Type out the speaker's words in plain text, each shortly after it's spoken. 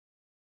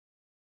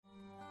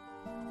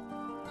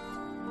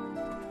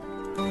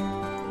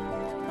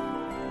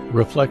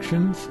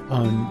Reflections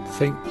on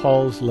St.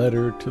 Paul's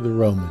Letter to the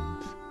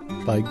Romans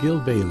by Gil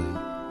Bailey,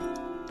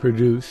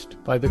 produced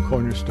by the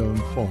Cornerstone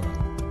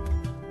Forum.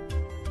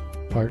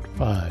 Part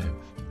 5.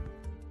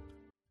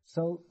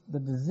 So the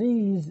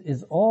disease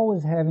is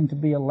always having to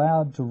be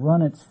allowed to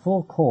run its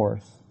full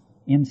course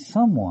in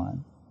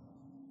someone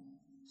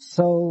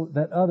so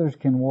that others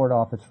can ward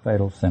off its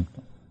fatal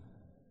symptoms.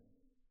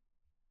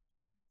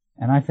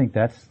 And I think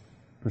that's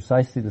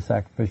precisely the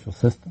sacrificial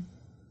system.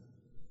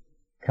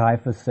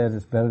 Caiaphas says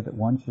it's better that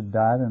one should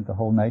die than that the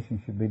whole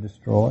nation should be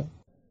destroyed.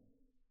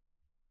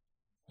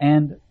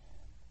 And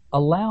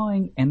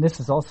allowing, and this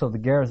is also the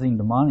Gerasene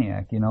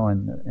demoniac, in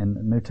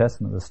the New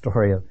Testament, the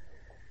story of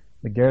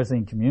the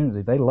Gerasene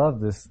community. They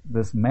loved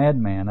this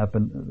madman up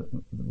in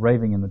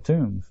raving in the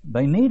tombs.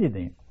 They needed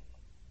him.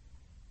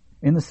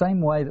 In the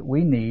same way that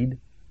we need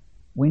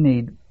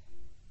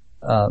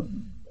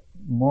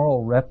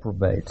moral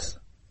reprobates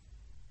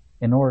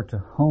in order to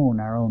hone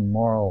our own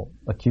moral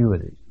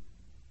acuity.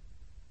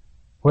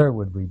 Where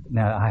would we...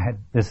 Now,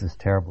 this is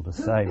terrible to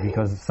say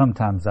because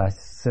sometimes I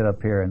sit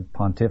up here and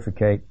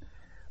pontificate,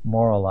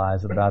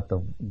 moralize about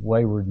the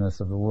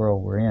waywardness of the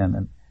world we're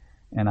in,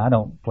 and I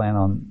don't plan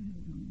on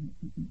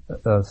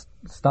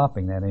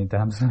stopping that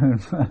anytime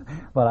soon.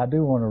 But I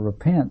do want to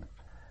repent,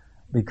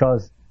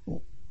 because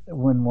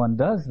when one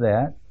does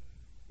that,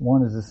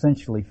 one is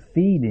essentially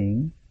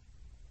feeding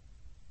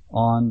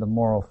on the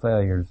moral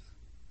failures.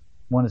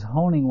 One is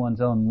honing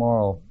one's own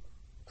moral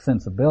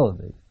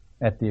sensibility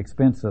at the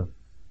expense of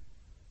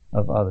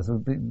others. It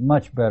would be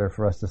much better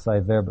for us to say,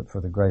 there but for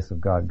the grace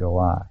of God go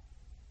I.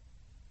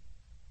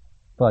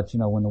 But,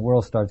 when the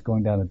world starts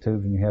going down the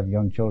tubes and you have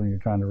young children you're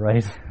trying to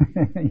raise,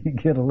 you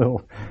get a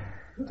little...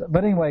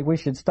 But anyway, we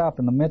should stop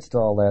in the midst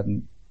of all that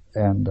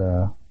and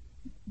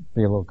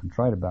be a little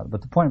contrite about it.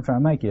 But the point I'm trying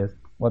to make is,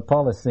 what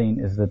Paul has seen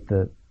is that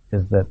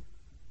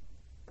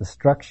the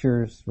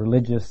structures,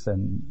 religious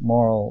and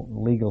moral,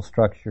 legal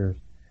structures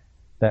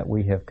that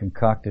we have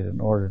concocted in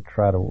order to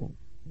try to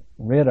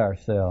rid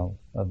ourselves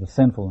of the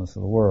sinfulness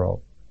of the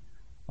world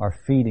are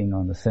feeding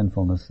on the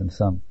sinfulness in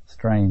some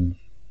strange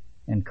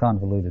and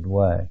convoluted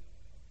way.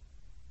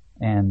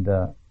 And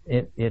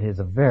it is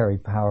a very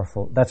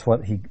powerful... That's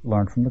what he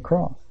learned from the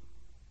cross.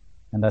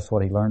 And that's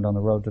what he learned on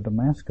the road to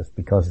Damascus,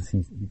 because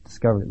he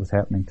discovered it was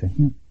happening to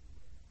him.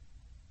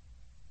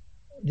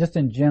 Just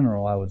in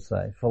general, I would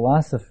say,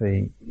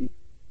 philosophy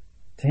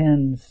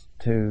tends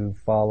to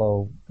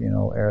follow,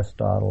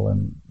 Aristotle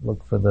and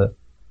look for the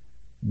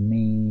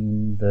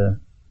mean, the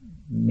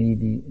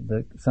meaty,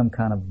 some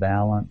kind of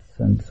balance,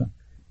 and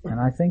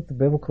I think the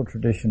biblical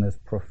tradition is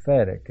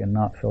prophetic and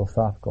not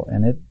philosophical,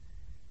 and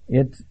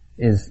it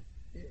is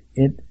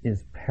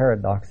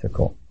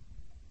paradoxical.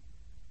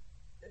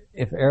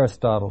 If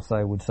Aristotle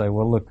would say,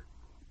 well, look,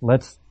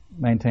 let's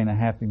maintain a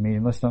happy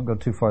medium. Let's not go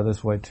too far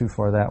this way, too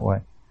far that way.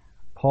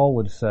 Paul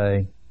would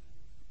say,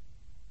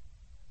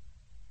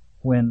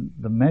 when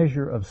the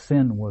measure of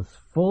sin was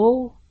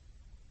full,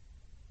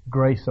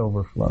 grace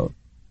overflowed.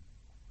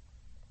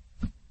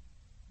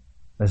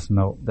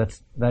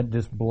 That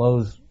just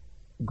blows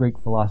Greek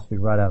philosophy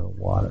right out of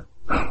the water,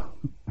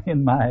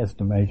 in my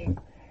estimation.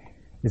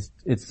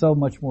 It's so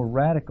much more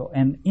radical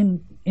and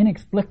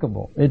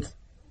inexplicable.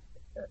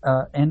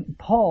 And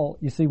Paul,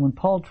 you see, when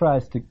Paul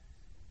tries to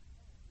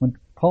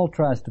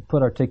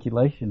put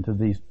articulation to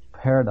these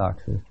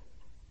paradoxes,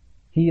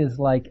 he is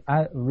like,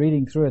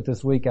 reading through it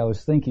this week, I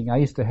was thinking, I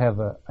used to have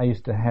a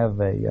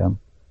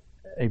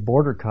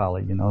border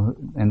collie,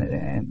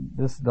 and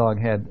this dog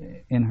had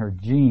in her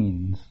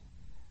genes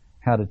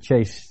how to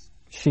chase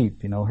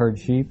sheep, herd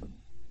sheep.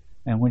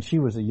 And when she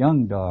was a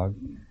young dog,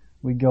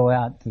 we'd go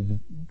out to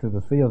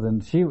the field,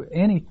 and she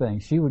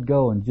would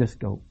go and just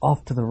go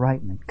off to the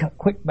right and then cut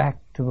quick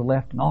back to the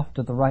left and off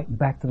to the right and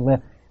back to the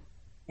left.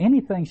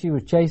 Anything she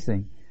was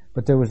chasing,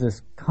 but there was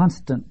this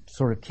constant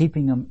sort of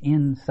keeping them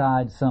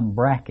inside some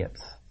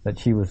brackets that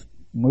she was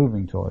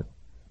moving toward.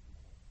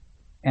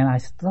 And I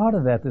thought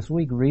of that this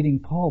week reading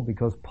Paul,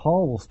 because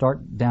Paul will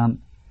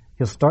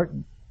he'll start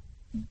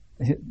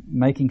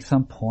making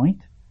some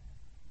point,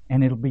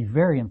 and it'll be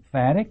very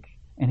emphatic,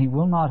 and he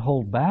will not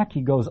hold back.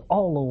 He goes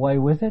all the way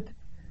with it,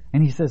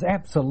 and he says,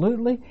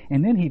 absolutely,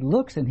 and then he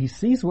looks and he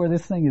sees where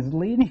this thing is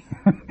leading,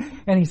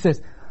 and he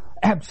says,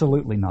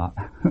 absolutely not.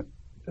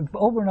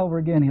 Over and over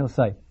again he'll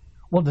say,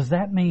 well, does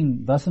that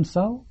mean thus and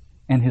so?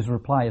 And his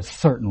reply is,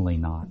 certainly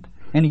not.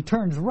 And he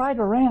turns right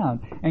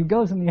around and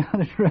goes in the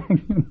other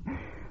direction.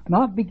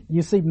 Not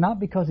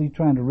because he's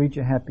trying to reach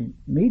a happy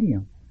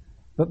medium,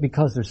 but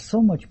because there's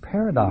so much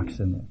paradox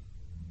in it.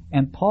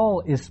 And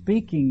Paul is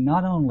speaking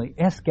not only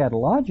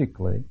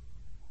eschatologically,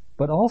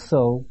 but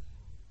also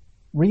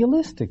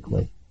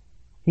realistically.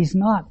 He's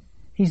not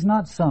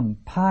some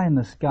pie in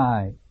the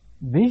sky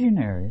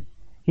visionary.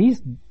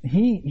 He's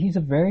a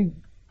very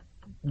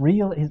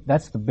real.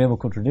 That's the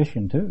biblical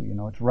tradition too.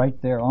 It's right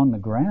there on the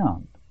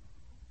ground.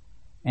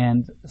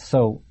 And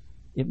so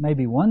it may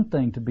be one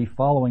thing to be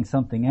following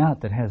something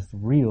out that has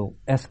real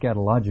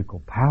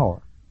eschatological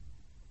power.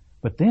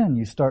 But then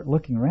you start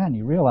looking around,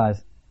 you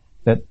realize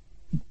that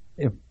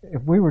if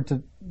we were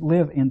to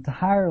live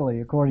entirely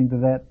according to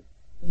that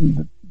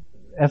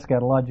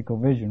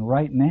eschatological vision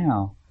right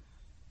now,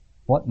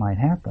 what might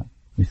happen?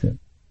 He said.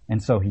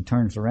 And so he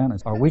turns around and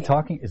says, are we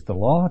talking, is the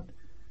law,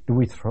 do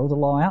we throw the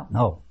law out?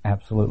 No,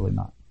 absolutely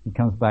not. He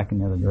comes back in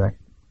the other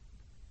direction.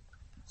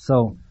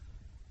 So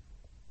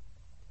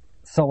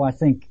I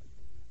think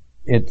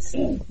it's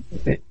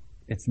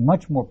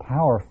much more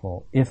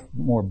powerful, if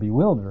more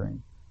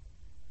bewildering,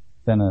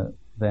 than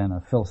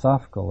a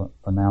philosophical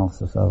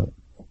analysis of it.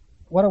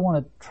 What I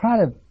want to try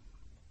to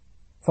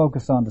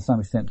focus on to some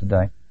extent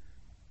today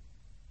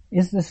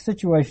is the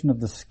situation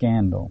of the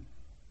scandal.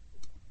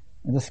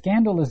 And the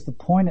scandal is the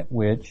point at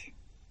which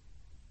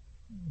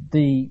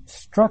the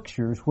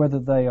structures, whether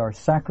they are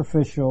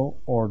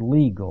sacrificial or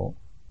legal,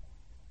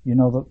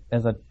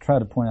 as I tried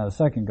to point out a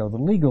second ago, the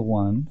legal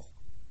ones,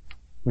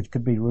 which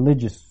could be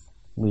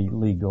religiously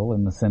legal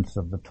in the sense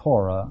of the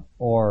Torah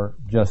or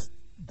just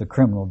the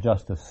criminal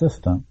justice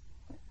system,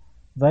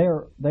 they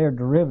are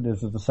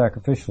derivatives of the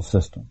sacrificial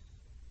system.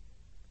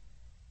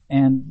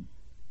 And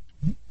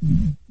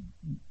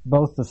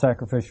both the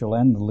sacrificial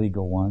and the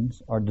legal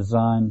ones are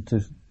designed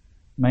to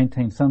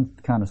maintain some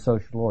kind of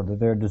social order.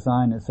 They're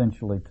designed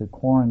essentially to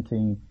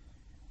quarantine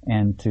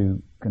and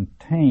to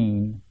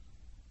contain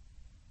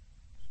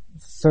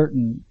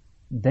certain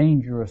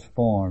dangerous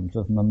forms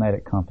of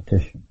mimetic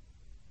competition,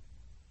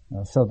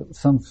 so that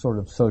some sort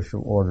of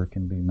social order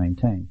can be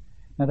maintained.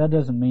 Now, that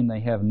doesn't mean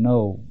they have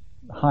no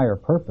higher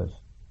purpose.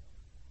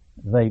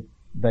 They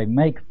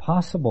make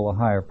possible a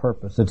higher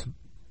purpose. It's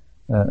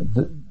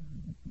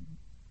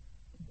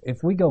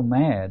if we go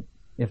mad,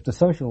 if the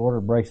social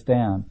order breaks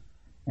down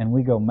and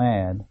we go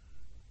mad,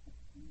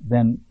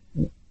 then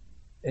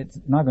it's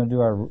not going to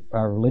do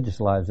our religious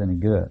lives any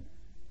good.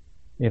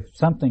 If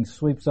something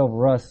sweeps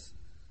over us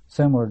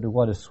similar to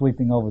what is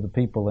sweeping over the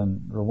people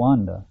in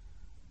Rwanda,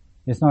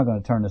 it's not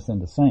going to turn us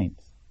into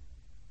saints.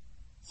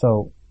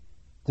 So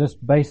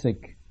just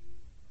basic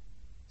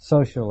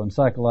social and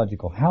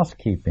psychological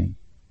housekeeping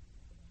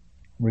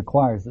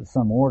requires that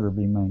some order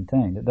be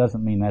maintained. It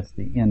doesn't mean that's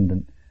the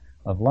end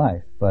of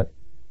life, but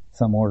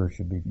some order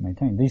should be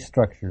maintained. These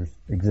structures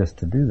exist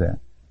to do that.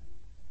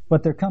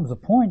 But there comes a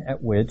point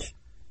at which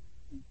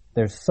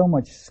there's so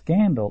much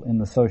scandal in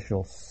the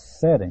social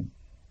setting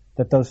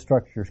that those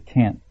structures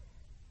can't,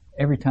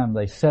 every time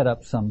they set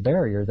up some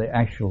barrier, they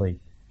actually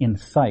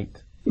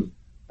incite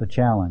the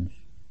challenge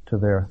to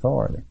their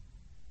authority.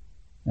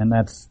 And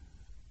that's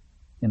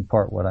in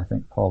part what I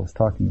think Paul is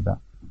talking about.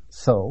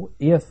 So,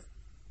 if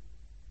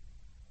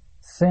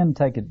sin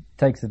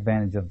takes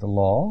advantage of the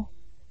law,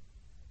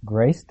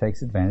 grace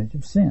takes advantage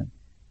of sin.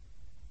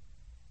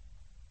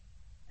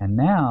 And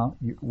now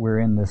we're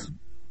in this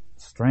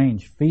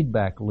strange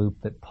feedback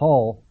loop that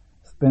Paul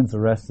spends the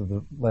rest of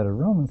the letter of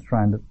Romans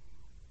trying to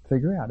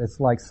figure out. It's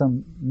like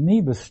some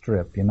amoeba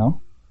strip,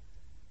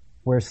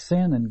 where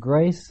sin and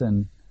grace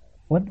and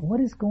what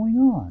is going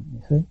on,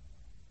 you see?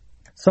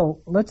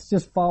 So let's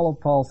just follow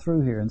Paul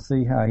through here and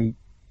see how he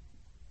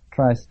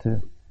tries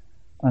to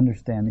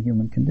understand the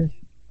human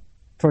condition.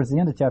 Towards the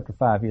end of chapter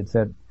 5, he had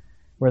said,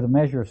 where the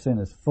measure of sin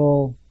is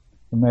full,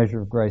 the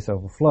measure of grace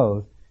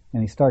overflows.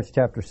 And he starts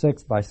chapter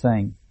 6 by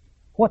saying,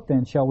 what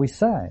then shall we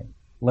say?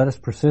 Let us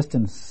persist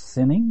in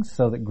sinning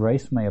so that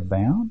grace may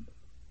abound.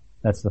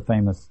 That's the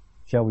famous,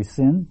 shall we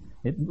sin?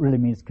 It really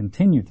means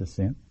continue to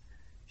sin.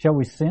 Shall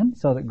we sin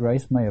so that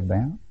grace may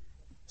abound?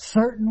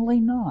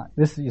 Certainly not.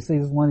 This, you see,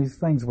 is one of these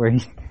things where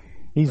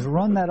he's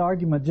run that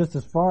argument just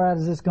as far out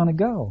as it's going to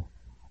go.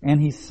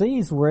 And he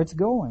sees where it's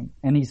going.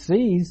 And he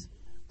sees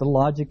the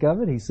logic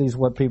of it. He sees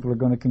what people are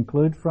going to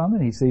conclude from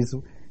it. He sees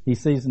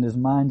in his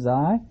mind's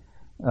eye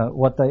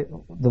what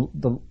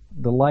the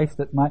life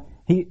that might,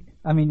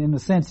 in a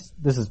sense,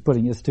 this is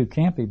putting this too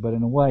campy, but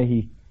in a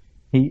way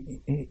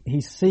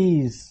he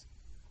sees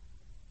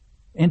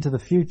into the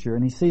future,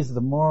 and he sees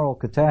the moral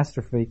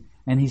catastrophe,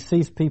 and he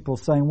sees people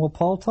saying, well,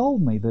 Paul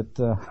told me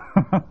that,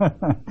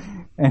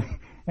 and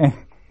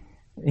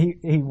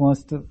he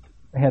wants to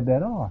head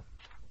that off.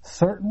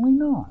 Certainly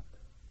not.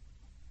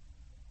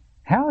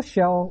 How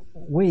shall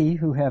we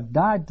who have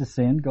died to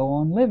sin go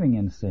on living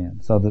in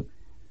sin? So that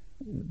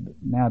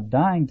now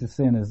dying to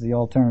sin is the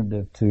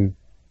alternative to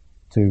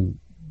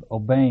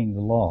obeying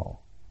the law.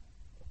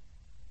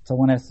 So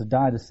one has to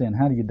die to sin.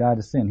 How do you die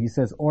to sin? He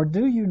says, or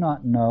do you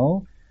not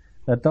know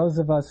that those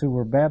of us who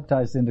were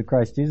baptized into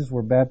Christ Jesus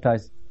were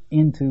baptized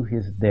into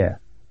his death?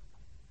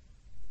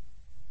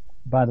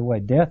 By the way,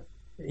 death,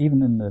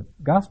 even in the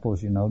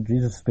Gospels,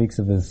 Jesus speaks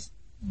of his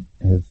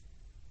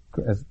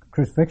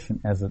crucifixion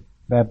as a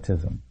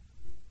baptism.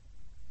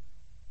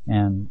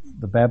 And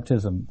the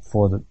baptism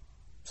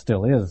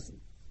still is,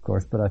 of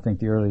course, but I think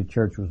the early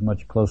church was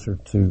much closer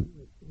to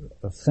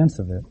a sense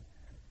of it,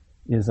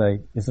 is a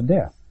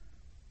death.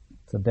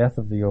 It's a death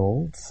of the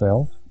old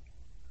self,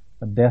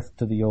 a death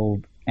to the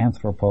old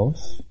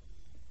anthropos,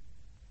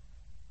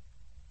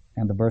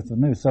 and the birth of the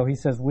new. So he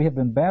says, we have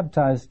been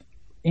baptized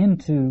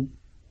into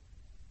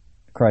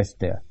Christ's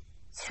death.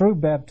 Through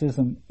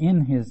baptism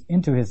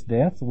into his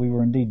death, we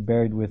were indeed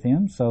buried with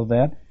him, so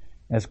that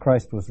as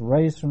Christ was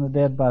raised from the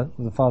dead by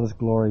the Father's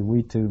glory,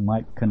 we too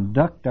might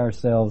conduct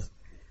ourselves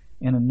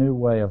in a new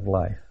way of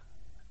life.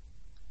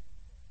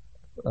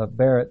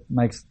 Barrett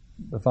makes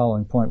the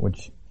following point,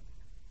 which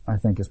I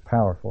think is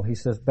powerful. He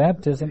says,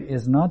 baptism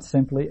is not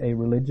simply a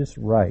religious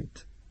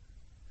rite,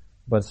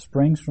 but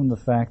springs from the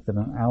fact that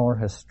an hour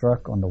has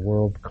struck on the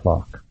world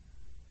clock.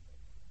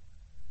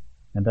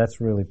 And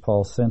that's really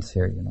Paul's sense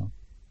here, you know.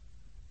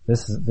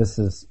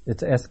 It's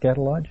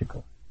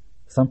eschatological.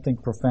 Something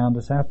profound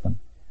has happened.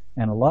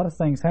 And a lot of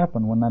things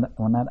happened when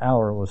that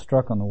hour was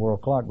struck on the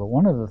world clock, but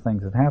one of the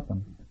things that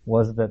happened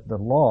was that the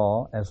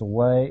law, as a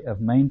way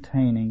of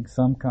maintaining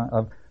some kind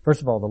of,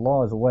 first of all, the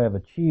law is a way of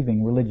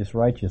achieving religious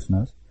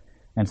righteousness,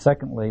 and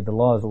secondly, the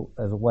law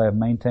as a way of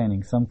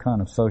maintaining some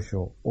kind of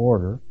social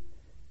order,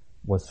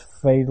 was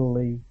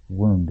fatally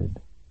wounded.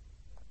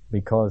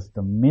 Because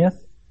the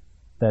myth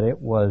that it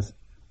was,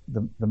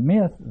 the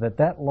myth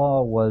that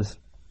law was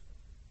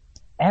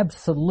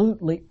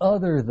absolutely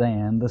other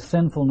than the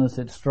sinfulness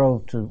it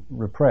strove to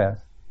repress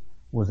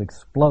was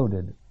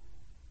exploded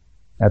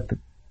at the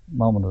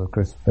moment of the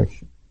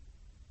crucifixion,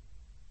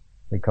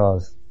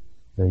 because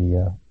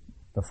the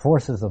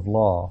forces of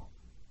law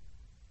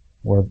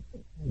were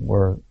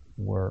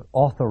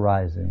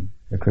authorizing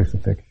the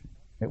crucifixion.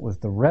 It was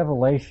the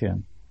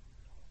revelation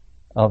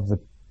of the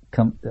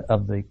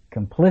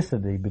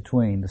complicity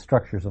between the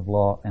structures of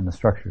law and the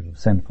structures of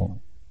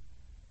sinfulness.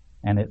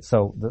 And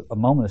a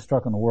moment is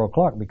struck on the world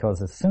clock,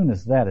 because as soon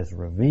as that is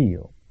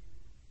revealed,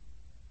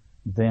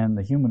 then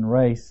the human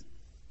race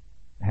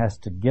has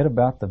to get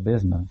about the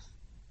business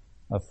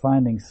of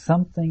finding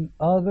something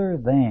other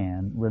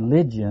than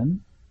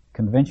religion,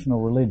 conventional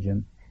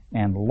religion,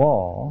 and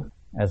law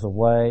as a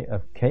way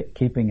of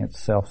keeping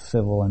itself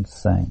civil and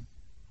sane.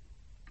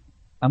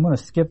 I'm going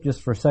to skip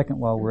just for a second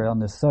while we're on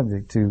this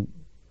subject to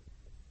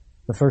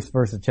the first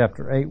verse of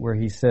chapter 8, where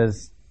he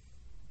says,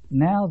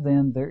 now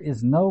then, there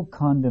is no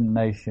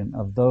condemnation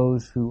of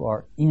those who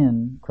are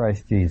in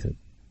Christ Jesus.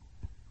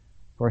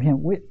 For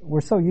him,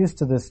 we're so used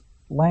to this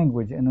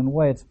language, and in a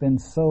way it's been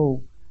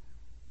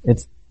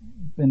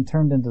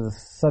turned into the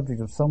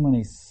subject of so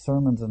many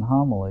sermons and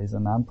homilies,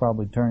 and I'm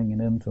probably turning it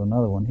into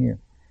another one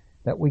here,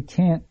 that we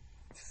can't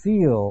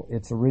feel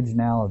its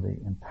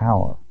originality and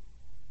power.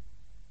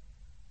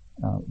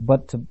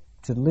 But to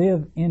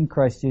live in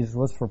Christ Jesus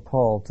was for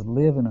Paul to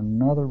live in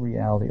another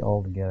reality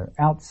altogether,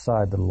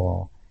 outside the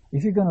law.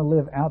 If you're going to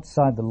live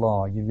outside the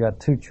law, you've got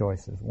two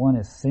choices. One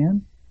is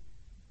sin,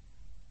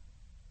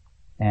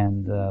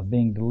 and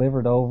being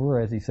delivered over,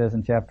 as he says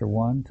in chapter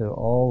 1, to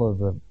all of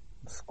the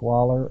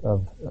squalor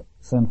of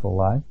sinful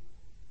life.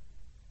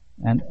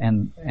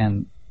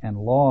 And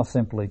law,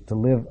 simply to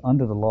live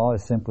under the law,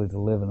 is simply to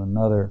live in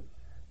another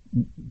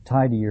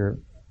tidier,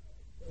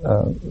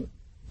 how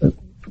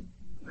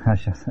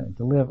shall I say,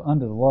 to live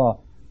under the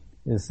law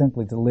is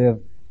simply to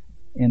live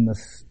in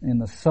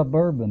the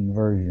suburban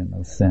version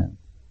of sin.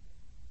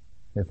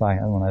 I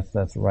don't know if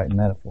that's the right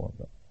metaphor,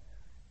 but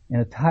in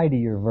a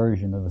tidier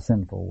version of the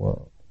sinful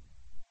world.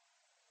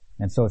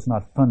 And so it's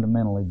not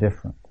fundamentally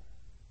different.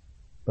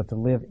 But to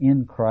live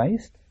in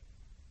Christ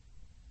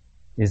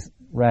is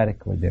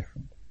radically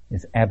different.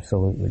 It's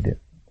absolutely different.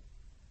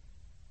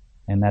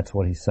 And that's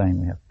what he's saying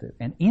we have to do.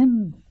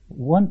 And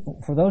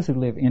for those who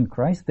live in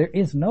Christ, there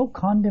is no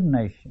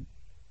condemnation.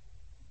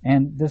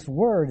 And this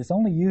word is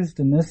only used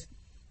in this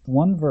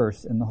one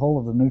verse in the whole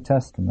of the New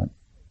Testament.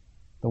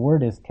 The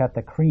word is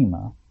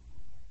katakrima.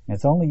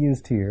 It's only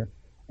used here.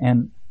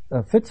 And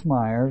Joseph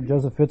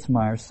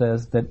Fitzmyer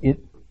says that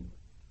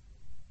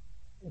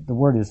the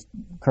word is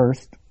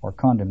cursed or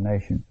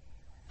condemnation.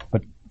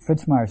 But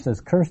Fitzmyer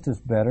says cursed is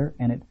better,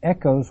 and it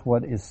echoes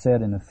what is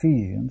said in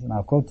Ephesians, and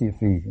I'll quote the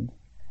Ephesians.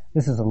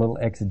 This is a little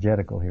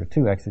exegetical here,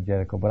 too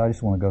exegetical, but I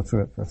just want to go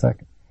through it for a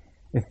second.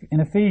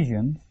 In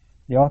Ephesians,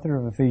 the author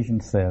of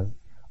Ephesians says,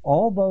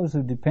 all those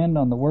who depend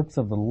on the works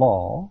of the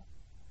law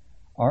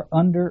are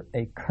under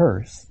a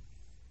curse,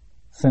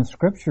 since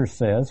Scripture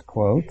says,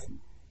 quote,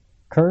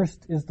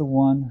 cursed is the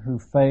one who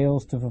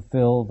fails to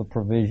fulfill the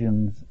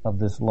provisions of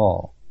this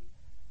law.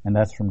 And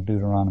that's from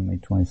Deuteronomy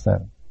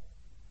 27.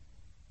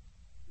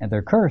 And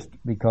they're cursed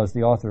because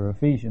the author of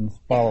Ephesians,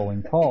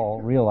 following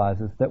Paul,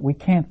 realizes that we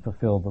can't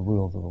fulfill the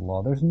rules of the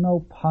law. There's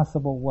no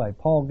possible way.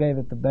 Paul gave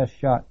it the best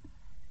shot,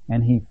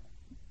 and he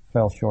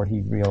fell short.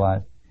 He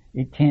realized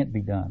it can't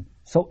be done.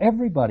 So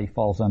everybody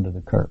falls under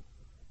the curse.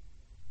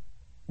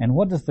 And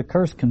what does the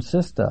curse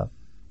consist of?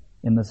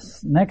 In the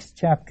next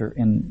chapter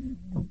in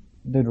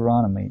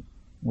Deuteronomy,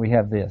 we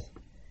have this.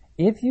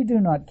 If you do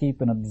not keep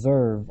and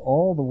observe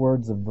all the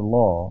words of the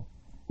law,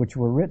 which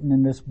were written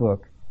in this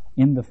book,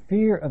 in the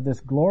fear of this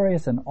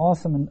glorious and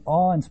awesome and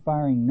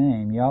awe-inspiring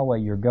name, Yahweh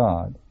your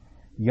God,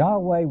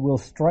 Yahweh will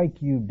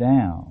strike you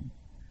down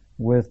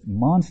with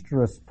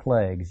monstrous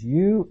plagues,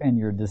 you and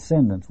your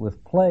descendants,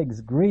 with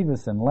plagues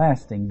grievous and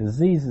lasting,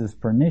 diseases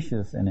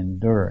pernicious and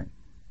enduring.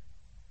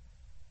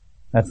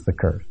 That's the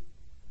curse.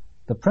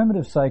 The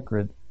primitive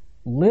sacred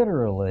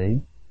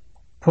literally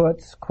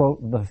puts,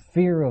 quote, the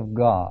fear of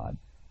God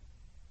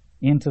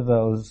into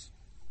those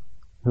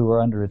who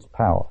are under its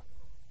power.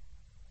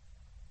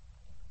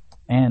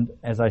 And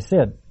as I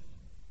said,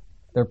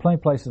 there are plenty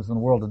of places in the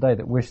world today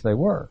that wish they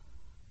were.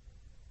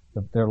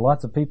 But there are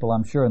lots of people,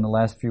 I'm sure, in the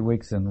last few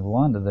weeks in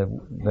Rwanda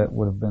that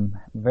would have been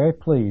very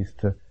pleased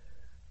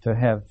to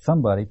have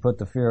somebody put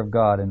the fear of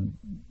God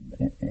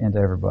into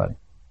everybody.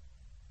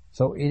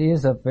 So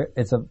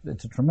it's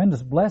a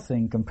tremendous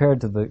blessing compared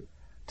to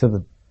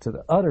the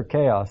utter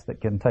chaos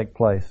that can take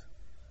place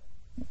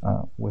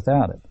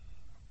without it.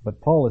 But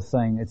Paul is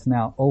saying it's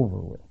now over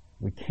with.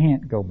 We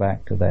can't go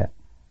back to that.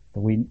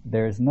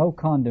 There is no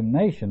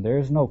condemnation. There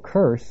is no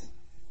curse.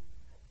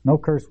 No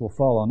curse will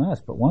fall on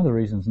us. But one of the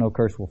reasons no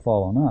curse will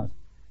fall on us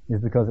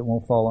is because it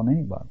won't fall on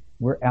anybody.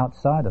 We're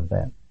outside of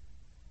that.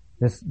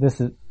 This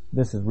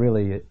is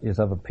really is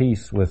of a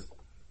piece with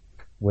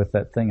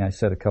that thing I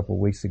said a couple of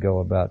weeks ago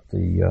about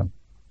the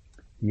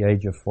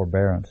age of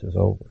forbearance is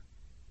over.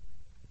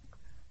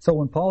 So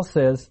when Paul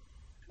says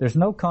there's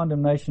no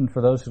condemnation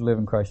for those who live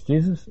in Christ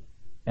Jesus,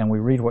 and we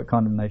read what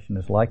condemnation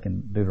is like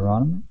in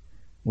Deuteronomy,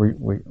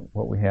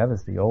 what we have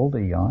is the old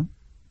eon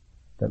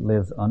that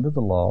lives under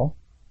the law,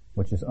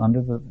 which is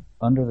under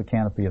the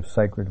canopy of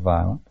sacred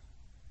violence,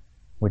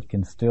 which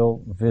can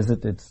still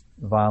visit its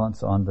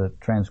violence on the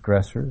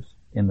transgressors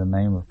in the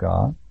name of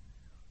God,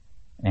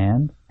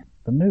 and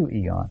the new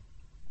eon,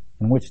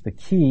 in which the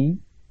key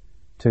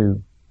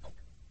to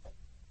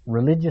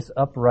religious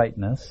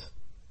uprightness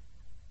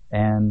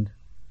and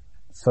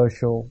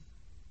social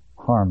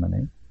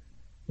harmony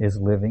is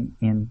living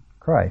in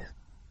Christ.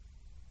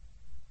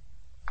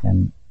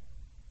 And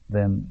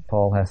then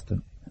Paul has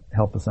to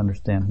help us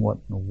understand what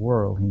in the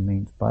world he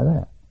means by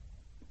that.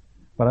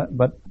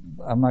 But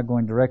I'm not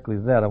going directly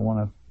to that. I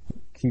want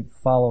to keep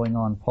following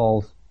on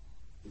Paul's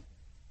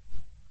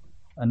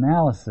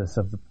analysis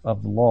of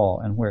the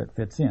law and where it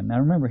fits in. Now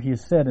remember, he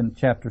has said in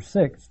chapter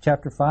 6,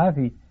 chapter 5,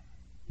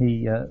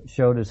 he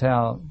showed us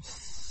how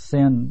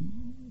sin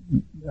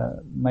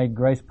made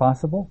grace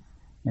possible.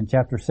 In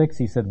chapter 6,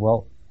 he said,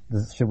 well,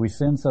 should we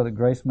sin so that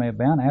grace may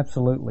abound?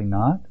 Absolutely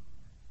not.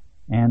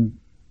 And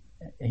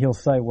he'll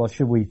say, well, does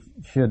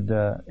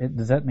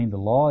that mean the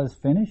law is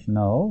finished?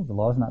 No, the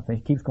law is not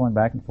finished. He keeps going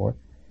back and forth.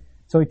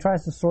 So he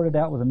tries to sort it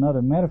out with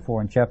another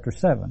metaphor in chapter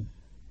 7.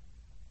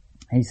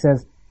 He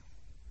says,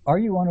 are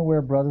you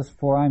unaware, brothers,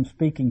 for I am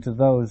speaking to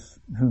those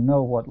who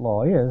know what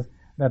law is,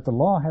 that the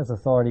law has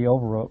authority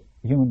over a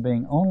human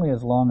being only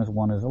as long as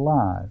one is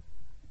alive.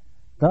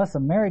 Thus, a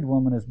married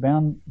woman is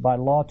bound by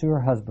law to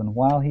her husband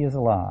while he is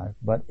alive,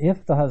 but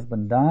if the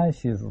husband dies,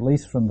 she is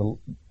released from the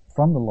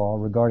law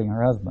regarding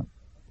her husband.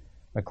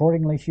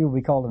 Accordingly, she will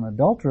be called an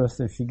adulteress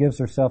if she gives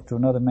herself to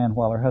another man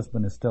while her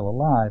husband is still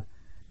alive.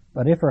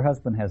 But if her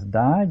husband has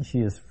died, she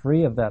is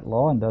free of that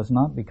law and does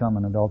not become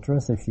an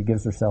adulteress if she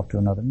gives herself to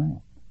another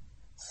man.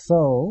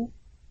 So,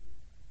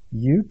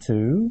 you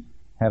too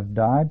have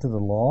died to the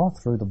law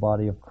through the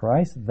body of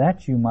Christ,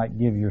 that you might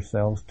give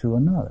yourselves to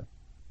another,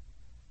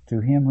 to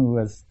him who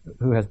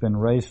has been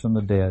raised from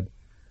the dead,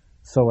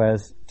 so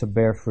as to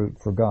bear fruit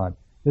for God.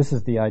 This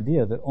is the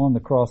idea that on the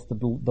cross, the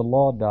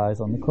law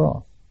dies on the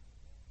cross.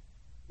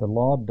 The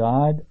law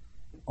died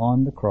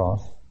on the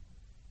cross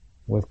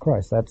with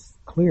Christ. That's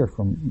clear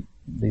from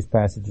these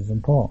passages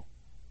in Paul.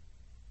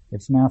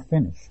 It's now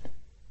finished.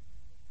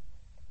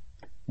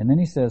 And then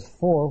he says,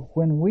 for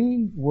when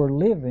we were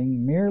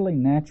living merely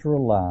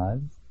natural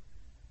lives,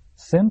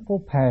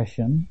 sinful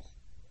passions,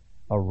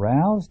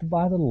 aroused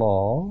by the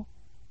law,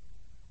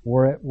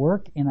 were at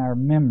work in our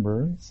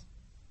members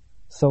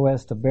so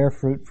as to bear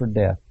fruit for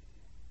death.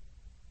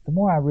 The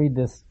more I read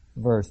this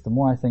verse, the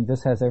more I think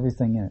this has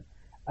everything in it.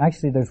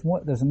 Actually,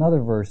 there's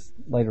another verse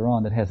later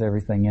on that has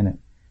everything in it.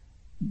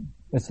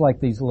 It's like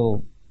these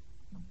little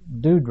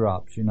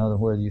dewdrops,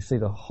 where you see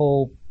the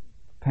whole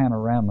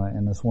panorama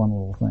in this one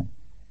little thing.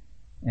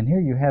 And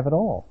here you have it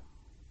all.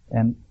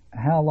 And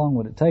how long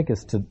would it take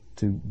us to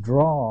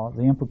draw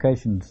the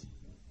implications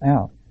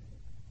out?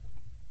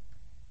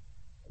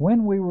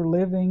 When we were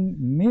living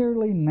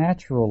merely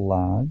natural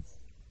lives,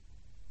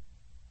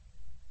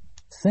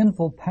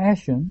 sinful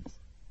passions,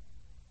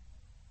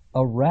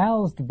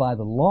 aroused by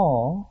the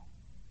law,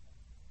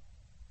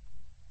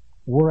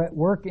 were at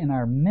work in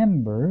our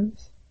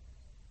members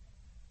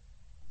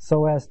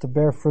so as to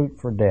bear fruit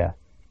for death.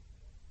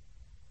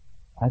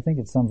 I think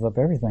it sums up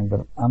everything,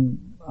 but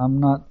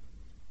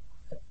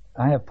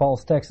I have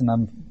Paul's text and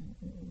I'm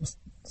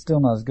still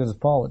not as good as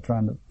Paul at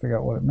trying to figure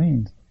out what it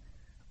means.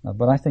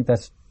 But I think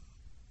that's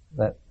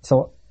that.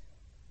 So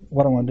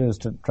what I want to do is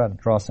to try to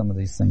draw some of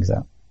these things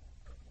out.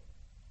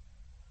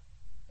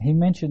 He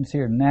mentions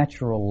here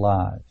natural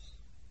lives.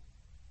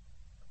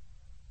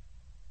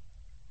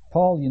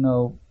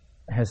 Paul,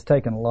 has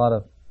taken a lot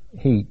of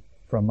heat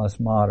from us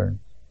moderns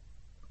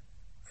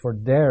for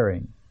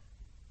daring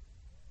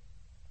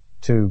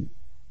to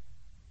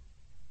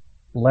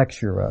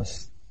lecture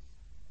us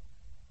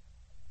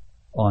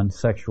on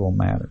sexual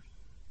matters.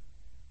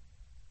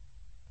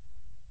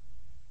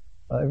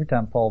 Every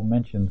time Paul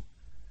mentions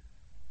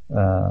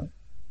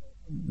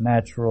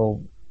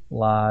natural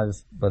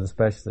lives, but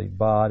especially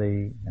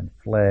body and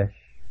flesh,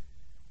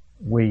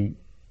 we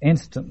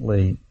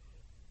instantly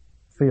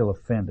feel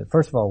offended.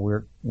 First of all,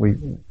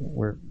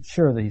 we're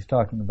sure that he's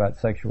talking about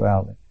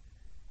sexuality,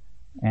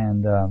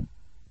 and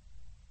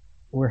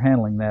we're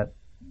handling that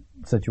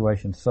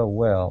situation so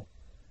well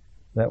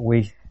that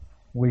we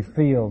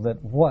feel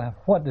that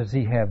what does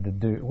he have to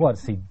do?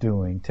 What's he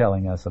doing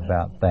telling us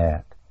about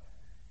that?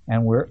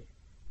 And we're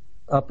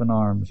up in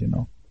arms,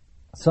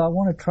 So I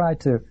want to try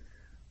to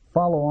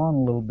follow on a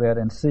little bit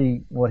and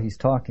see what he's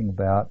talking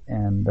about,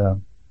 and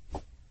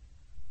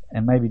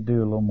maybe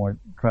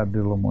try to do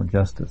a little more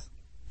justice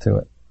to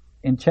it.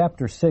 In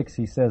chapter 6,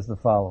 he says the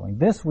following: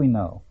 "This we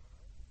know,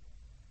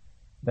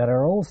 that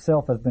our old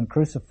self has been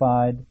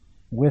crucified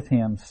with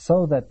him,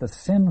 so that the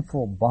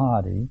sinful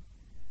body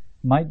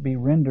might be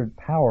rendered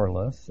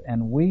powerless,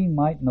 and we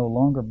might no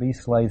longer be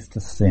slaves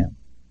to sin."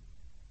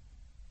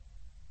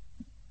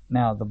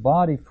 Now, the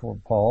body for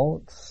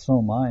Paul,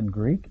 soma in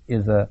Greek, he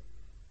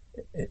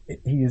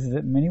uses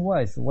it in many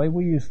ways, the way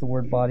we use the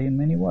word body in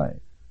many ways.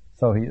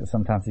 So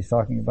sometimes he's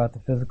talking about the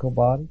physical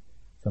body,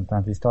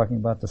 sometimes he's talking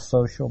about the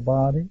social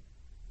body,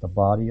 the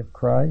body of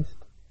Christ.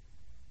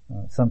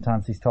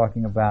 Sometimes he's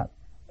talking about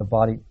the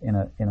body in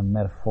a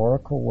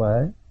metaphorical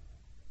way,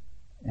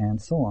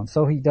 and so on.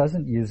 So he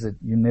doesn't use it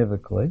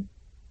univocally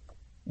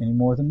any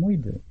more than we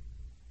do.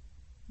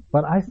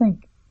 But I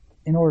think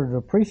in order to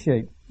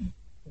appreciate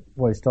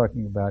what he's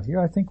talking about here,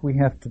 I think we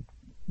have to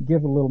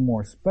give a little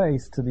more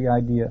space to the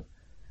idea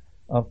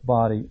of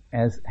body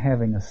as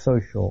having a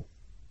social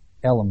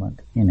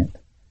element in it.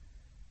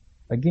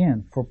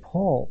 Again, for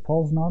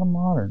Paul's not a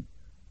modern.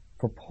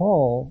 For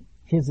Paul,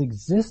 his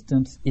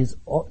existence is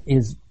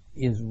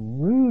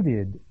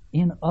rooted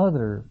in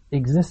other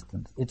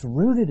existence. It's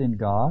rooted in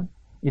God.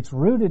 It's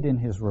rooted in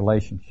his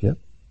relationship.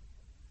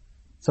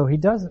 So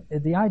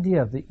the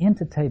idea of the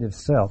entitative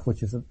self,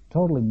 which is a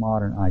totally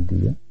modern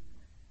idea,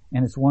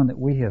 and it's one that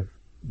we have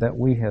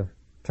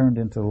turned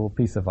into a little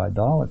piece of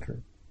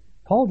idolatry.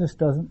 Paul just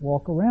doesn't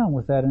walk around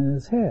with that in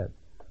his head.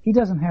 He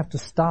doesn't have to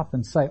stop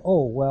and say,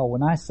 "Oh, well,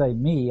 when I say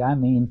me, I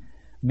mean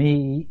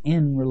me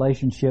in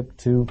relationship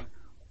to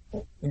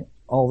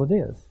all that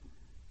is,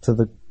 to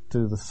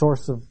the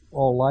source of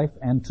all life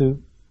and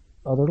to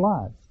other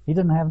lives." He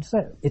doesn't have to say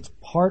it. It's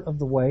part of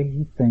the way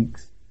he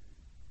thinks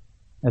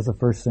as a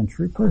first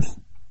century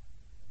person.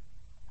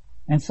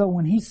 And so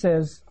when he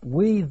says,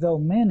 "We, though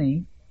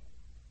many,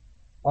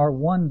 are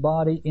one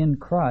body in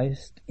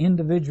Christ,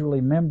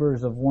 individually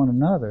members of one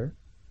another,"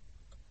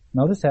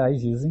 notice how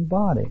he's using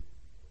body.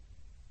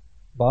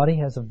 Body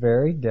has a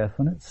very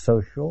definite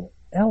social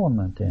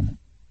element in it.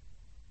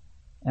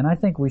 And I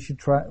think we should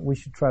try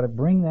to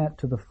bring that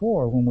to the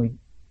fore when we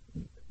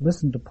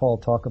listen to Paul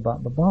talk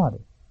about the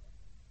body.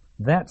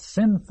 That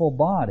sinful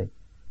body,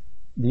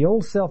 the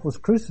old self was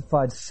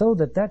crucified so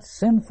that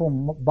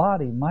sinful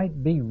body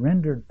might be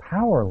rendered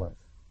powerless.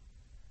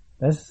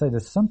 That is to say,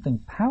 there's something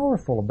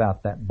powerful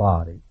about that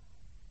body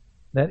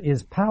that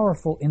is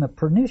powerful in a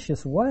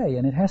pernicious way,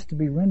 and it has to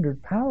be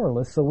rendered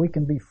powerless so we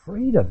can be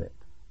freed of it.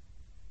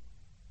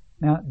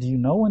 Now, do you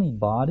know any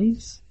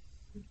bodies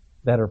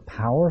that are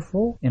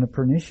powerful in a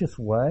pernicious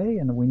way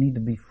and we need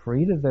to be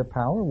freed of their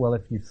power? Well,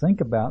 if you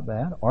think about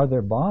that, are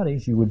there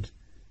bodies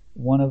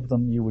one of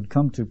them you would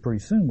come to pretty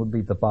soon would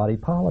be the body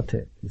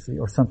politic, you see,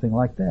 or something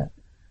like that.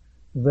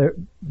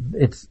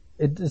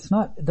 That's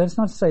not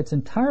to say it's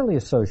entirely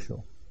a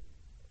social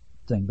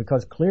thing,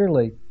 because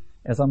clearly,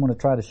 as I'm going to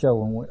try to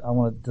show, I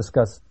want to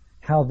discuss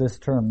how this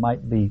term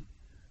might be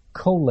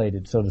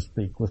collated, so to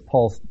speak, with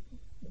Paul's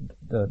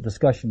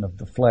discussion of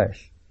the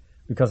flesh,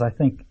 because I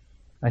think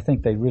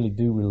they really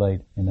do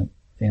relate in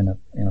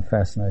a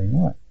fascinating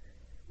way.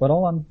 But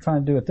all I'm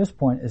trying to do at this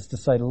point is to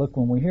say, look,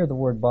 when we hear the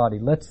word body,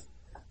 let's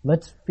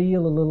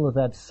feel a little of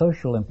that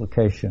social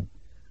implication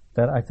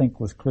that I think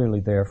was clearly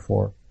there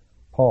for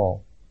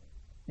Paul.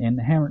 In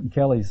Hamilton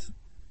Kelly's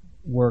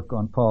work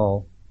on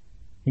Paul,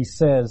 he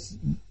says,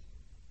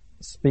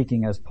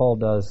 speaking as Paul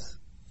does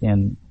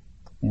in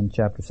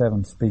chapter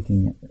 7,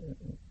 speaking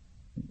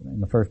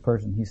in the first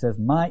person, he says,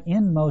 "My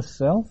inmost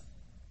self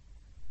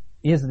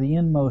is the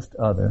inmost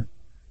other.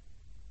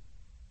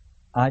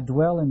 I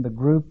dwell in the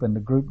group, and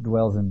the group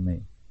dwells in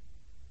me."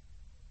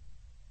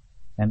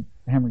 And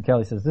Hamilton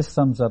Kelly says this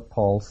sums up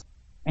Paul's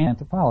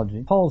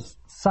anthropology. Paul's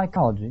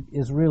psychology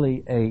is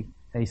really a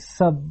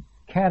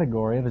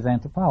subcategory of his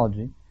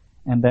anthropology,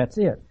 and that's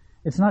it.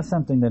 It's not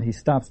something that he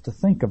stops to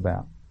think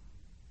about,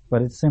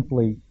 but it's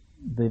simply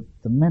the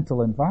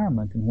mental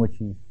environment in which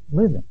he's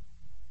living.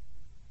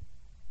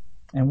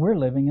 And we're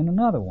living in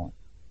another one.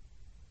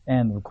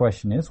 And the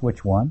question is,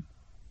 which one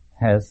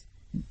has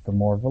the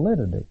more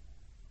validity?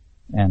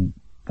 And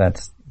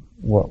that's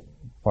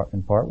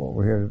in part what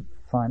we're here to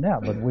find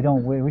out. But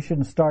we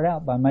shouldn't start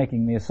out by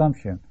making the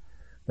assumption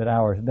that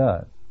ours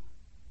does.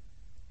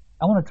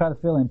 I want to try to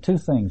fill in two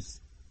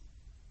things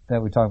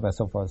that we talked about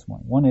so far this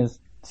morning. One is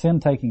sin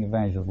taking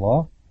advantage of the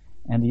law,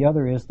 and the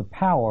other is the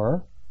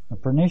power, the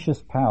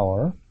pernicious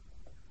power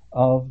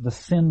of the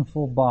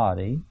sinful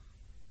body,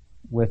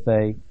 with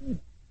a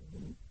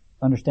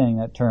understanding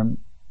that term,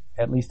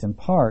 at least in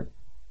part,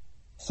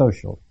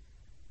 social.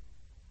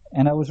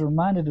 And I was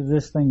reminded of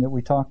this thing that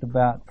we talked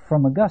about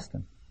from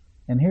Augustine.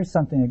 And here's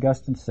something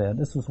Augustine said.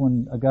 This was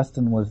when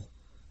Augustine was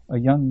a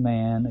young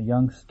man, a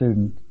young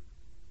student,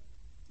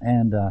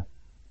 and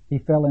he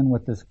fell in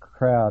with this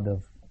crowd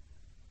of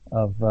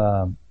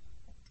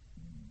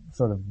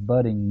sort of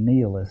budding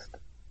nihilist.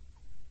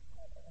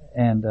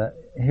 And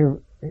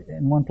here,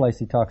 in one place,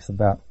 he talks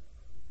about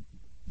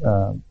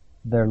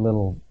their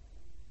little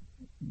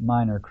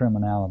minor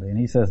criminality, and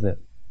he says that,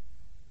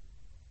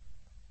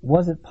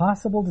 was it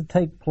possible to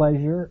take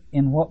pleasure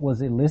in what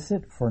was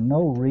illicit for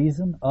no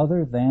reason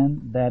other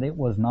than that it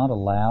was not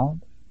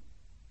allowed?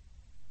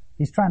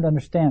 He's trying to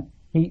understand.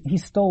 He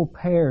stole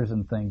pears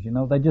and things, you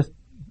know.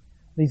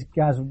 These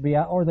guys would be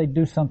out, or they'd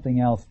do something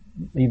else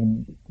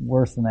even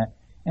worse than that.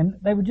 And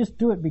they would just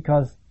do it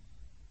because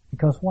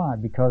why?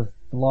 Because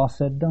the law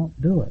said don't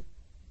do it.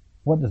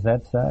 What does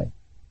that say?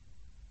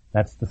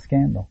 That's the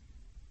scandal.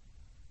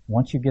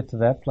 Once you get to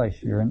that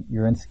place,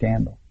 you're in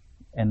scandal.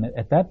 And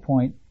at that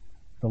point,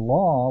 the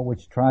law,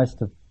 which tries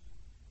to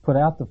put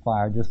out the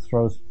fire, just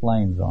throws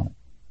flames on it.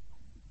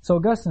 So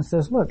Augustine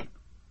says, look,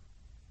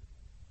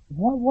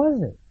 what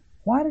was it?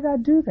 Why did I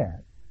do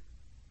that?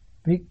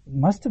 It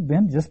must have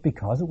been just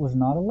because it was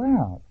not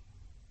allowed.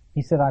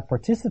 He said, I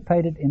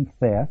participated in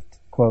theft,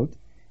 quote,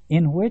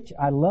 in which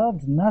I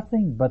loved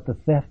nothing but the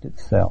theft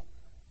itself.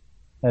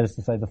 That is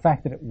to say, the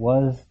fact that it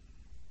was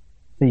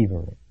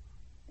thievery.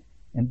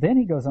 And then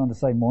he goes on to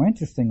say, more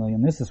interestingly,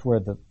 and this is where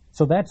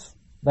so that's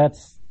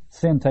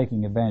sin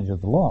taking advantage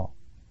of the law.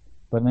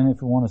 But then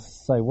if we want to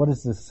say, what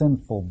is this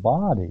sinful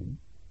body?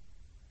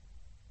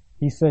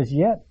 He says,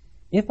 yet,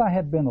 if I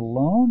had been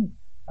alone,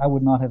 I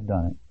would not have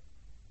done it.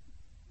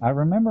 I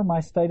remember my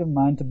state of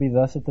mind to be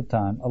thus at the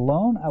time.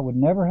 Alone, I would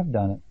never have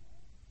done it.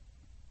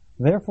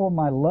 Therefore,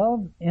 my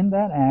love in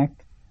that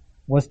act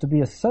was to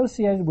be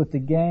associated with the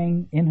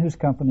gang in whose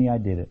company I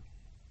did it.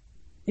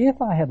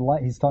 If I had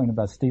he's talking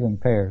about stealing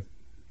pears.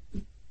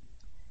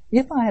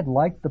 If I had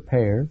liked the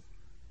pears,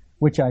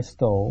 which I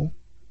stole,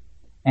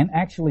 and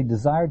actually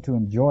desired to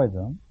enjoy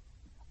them,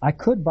 I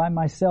could by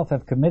myself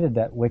have committed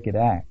that wicked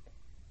act.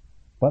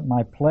 But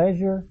my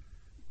pleasure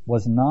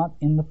was not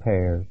in the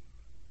pears.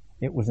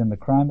 It was in the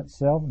crime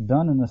itself,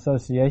 done in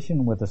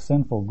association with a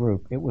sinful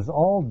group. It was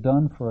all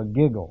done for a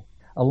giggle.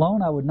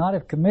 Alone I would not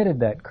have committed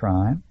that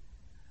crime,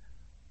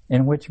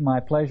 in which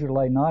my pleasure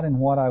lay not in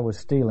what I was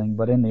stealing,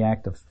 but in the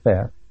act of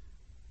theft.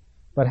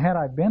 But had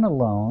I been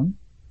alone,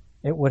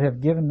 it would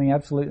have given me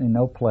absolutely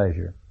no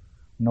pleasure,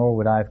 nor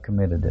would I have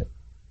committed it.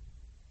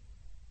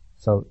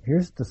 So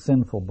here's the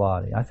sinful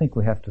body. I think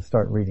we have to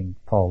start reading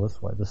Paul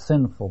this way. The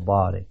sinful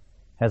body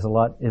has a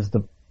lot, is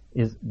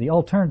the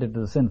alternative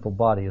to the sinful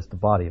body is the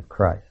body of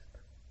Christ.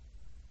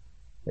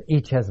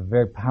 Each has a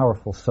very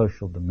powerful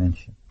social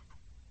dimension.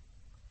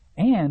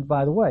 And,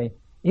 by the way,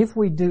 if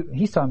we do,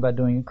 he's talking about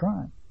doing a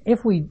crime.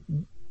 If we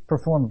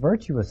perform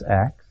virtuous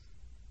acts,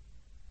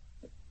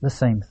 the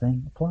same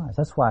thing applies.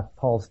 That's why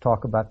Paul's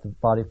talk about the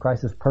body of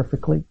Christ is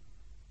perfectly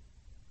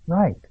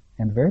right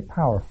and very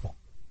powerful.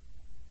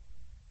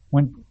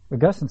 When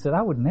Augustine said,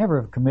 I would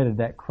never have committed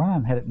that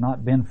crime had it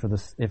not been for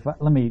this,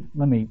 let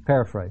me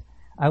paraphrase.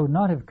 I would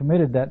not have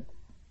committed that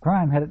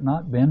crime had it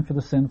not been for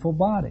the sinful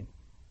body.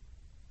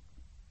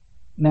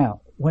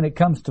 Now, when it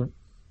comes to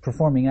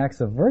performing acts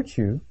of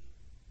virtue,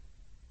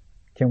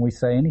 can we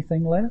say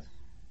anything less?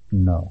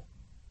 No.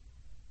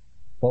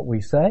 What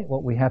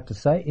we have to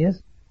say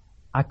is,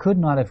 I could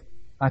not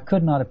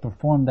have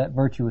performed that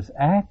virtuous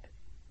act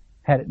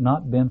had it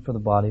not been for the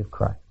body of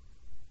Christ.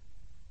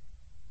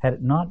 Had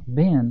it not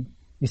been,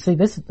 you see,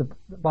 this is the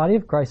body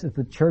of Christ is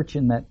the church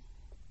in that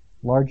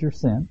larger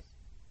sense,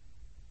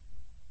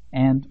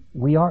 and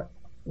we are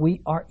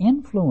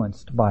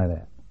influenced by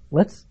that.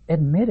 Let's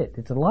admit it.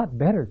 It's a lot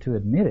better to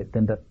admit it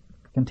than to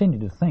continue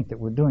to think that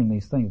we're doing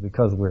these things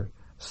because we're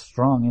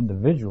strong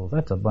individuals.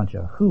 That's a bunch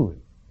of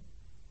hooey.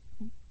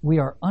 We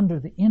are under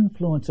the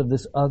influence of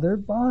this other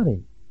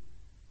body.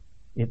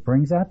 It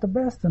brings out the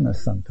best in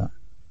us sometimes.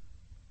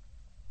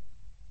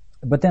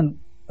 But then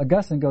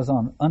Augustine goes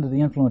on, under the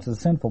influence of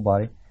the sinful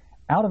body,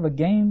 out of a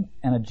game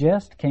and a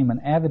jest came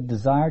an avid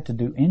desire to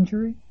do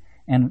injury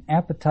and an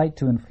appetite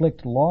to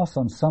inflict loss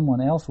on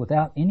someone else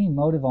without any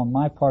motive on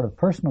my part of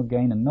personal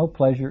gain and no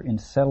pleasure in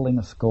settling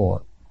a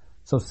score.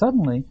 So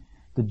suddenly,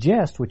 the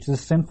jest, which is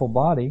this sinful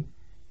body,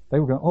 they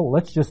were going,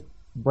 let's just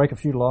break a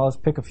few laws,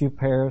 pick a few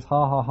pears,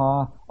 ha ha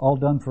ha, all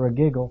done for a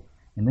giggle.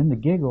 And then the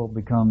giggle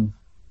becomes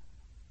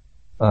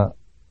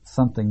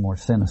something more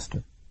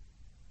sinister.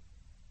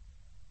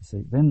 You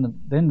see,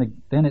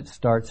 then it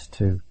starts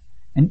to,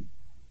 and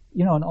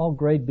you know, in all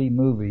grade B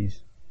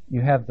movies,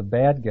 you have the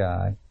bad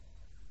guy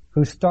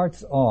who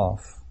starts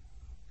off,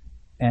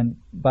 and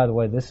by the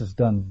way, this is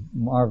done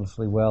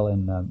marvelously well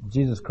in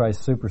Jesus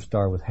Christ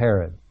Superstar with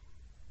Herod.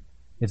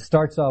 It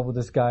starts off with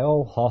this guy,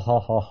 ha ha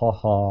ha ha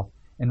ha,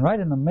 and right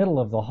in the middle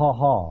of the ha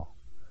ha,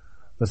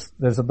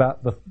 there's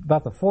about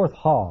the fourth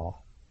ha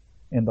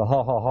in the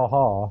ha ha ha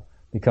ha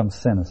becomes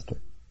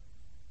sinister.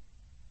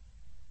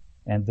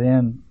 And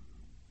then,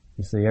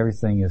 you see,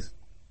 everything is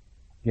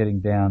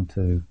getting down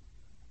to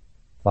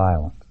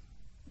violence.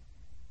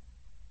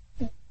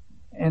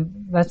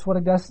 And that's what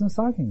Augustine's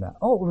talking about.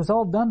 Oh, it was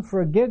all done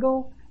for a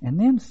giggle, and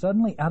then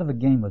suddenly out of a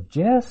game of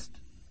jest,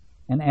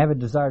 an avid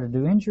desire to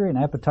do injury, an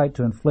appetite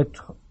to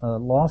inflict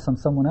loss on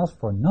someone else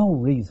for no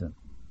reason.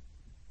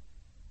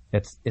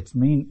 It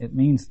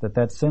means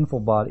that sinful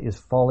body is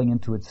falling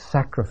into its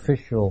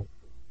sacrificial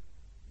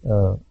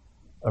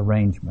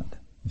arrangement.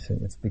 You see,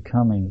 it's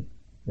becoming,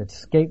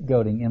 its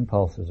scapegoating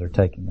impulses are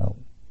taking over.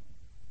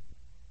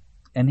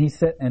 And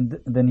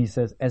then he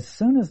says, as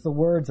soon as the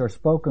words are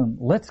spoken,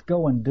 let's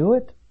go and do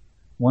it,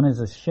 one is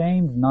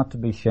ashamed not to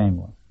be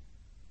shameless.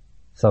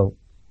 So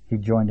he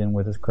joined in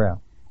with his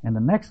crowd. And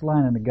the next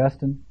line in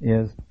Augustine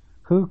is,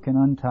 who can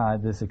untie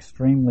this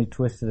extremely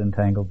twisted and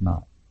tangled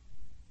knot?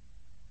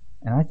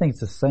 And I think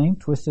it's the same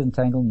twisted and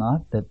tangled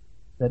knot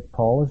that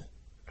Paul is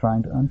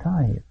trying to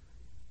untie here.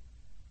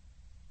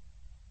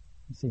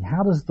 You see,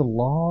 how does the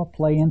law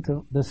play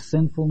into this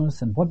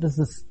sinfulness, and what does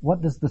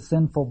the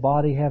sinful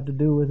body have to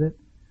do with it?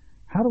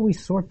 How do we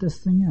sort this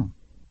thing out?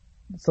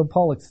 So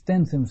Paul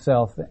extends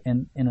himself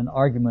in an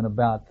argument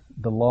about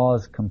the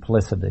law's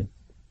complicity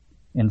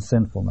in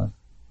sinfulness.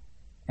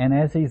 And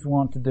as he's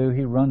wont to do,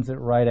 he runs it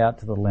right out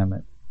to the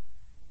limit.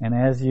 And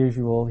as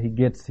usual,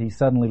 he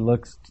suddenly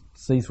looks,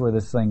 sees where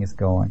this thing is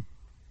going.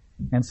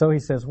 And so he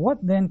says, what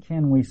then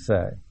can we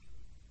say?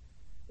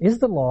 Is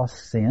the law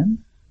sin?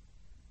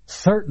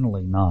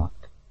 Certainly not.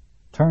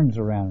 Turns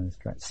around in his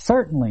tracks.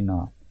 Certainly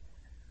not.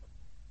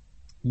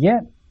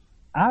 Yet,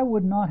 I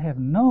would not have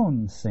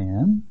known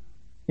sin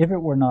if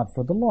it were not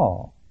for the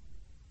law.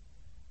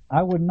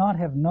 I would not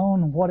have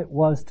known what it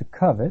was to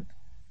covet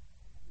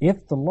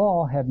if the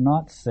law had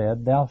not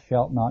said, thou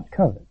shalt not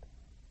covet.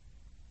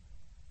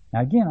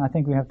 Now again, I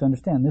think we have to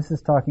understand, this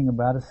is talking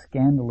about a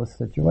scandalous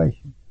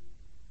situation.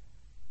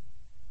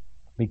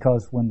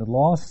 Because when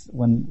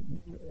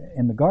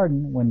in the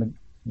garden, when the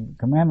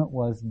commandment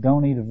was,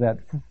 don't eat of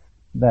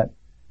that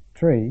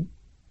tree,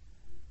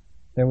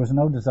 there was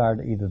no desire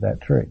to eat of that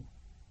tree.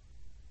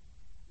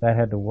 That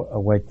had to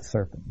await the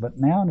serpent. But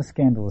now in a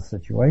scandalous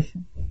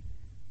situation,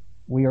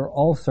 we are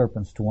all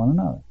serpents to one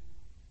another.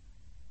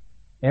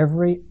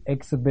 Every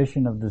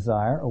exhibition of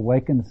desire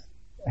awakens,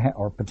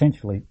 or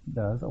potentially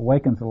does,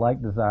 awakens a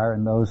like desire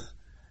in those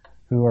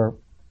who are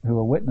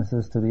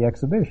witnesses to the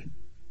exhibition.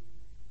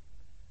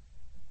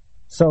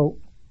 So,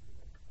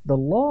 the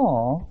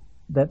law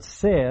that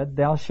said,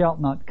 thou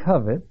shalt not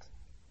covet,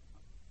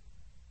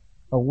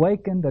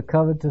 awakened a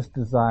covetous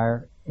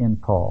desire in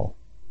Paul.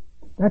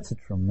 That's a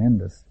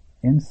tremendous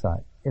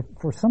insight. If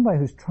for somebody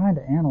who's trying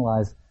to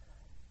analyze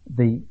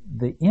the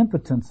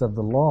impotence of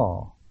the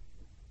law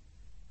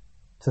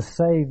to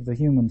save the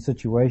human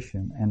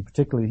situation, and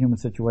particularly the human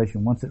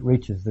situation once it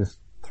reaches this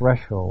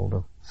threshold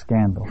of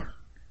scandal,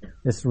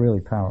 it's really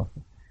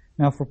powerful.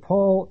 Now, for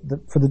Paul,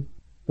 for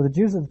the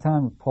Jews at the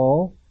time of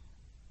Paul,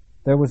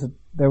 there was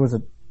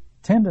a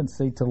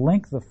tendency to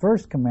link the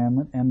first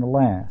commandment and the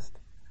last.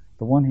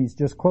 The one he's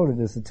just quoted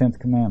is the 10th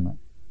commandment.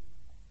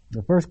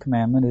 The first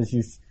commandment is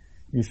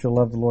you shall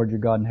love the Lord your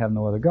God and have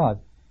no other God.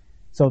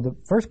 So the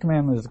first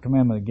commandment is a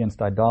commandment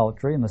against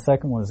idolatry, and the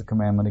second one is a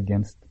commandment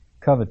against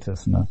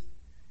covetousness.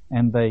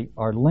 And they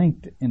are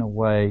linked in a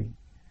way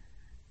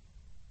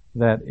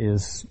that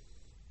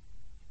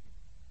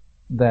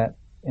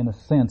in a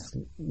sense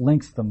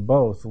links them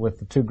both with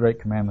the two great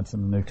commandments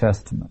in the New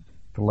Testament,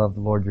 to love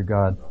the Lord your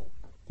God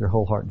with your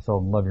whole heart and soul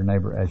and love your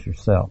neighbor as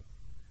yourself.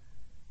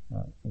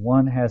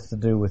 One has to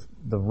do with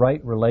the right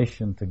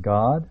relation to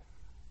God,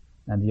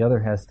 and the other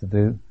has to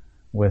do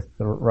with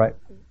the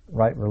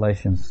right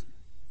relations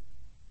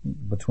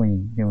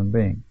between human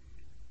beings.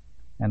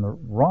 And the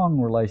wrong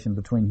relation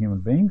between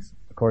human beings,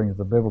 according to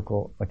the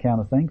biblical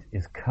account of things,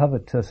 is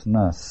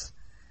covetousness.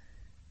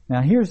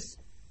 Now here's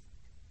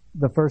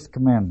the first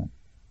commandment.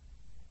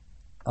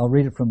 I'll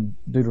read it from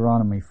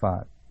Deuteronomy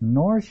 5.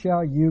 Nor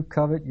shall you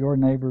covet your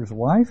neighbor's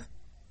wife.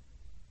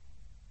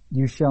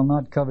 You shall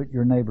not covet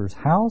your neighbor's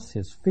house,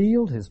 his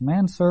field, his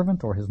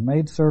manservant or his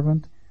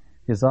maidservant,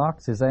 his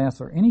ox, his ass,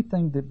 or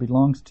anything that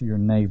belongs to your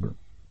neighbor.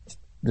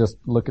 Just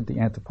look at the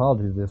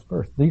anthropology of this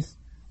verse.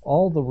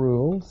 All the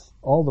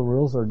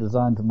rules are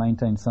designed to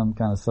maintain some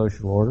kind of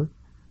social order.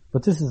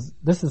 But this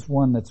is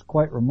one that's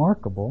quite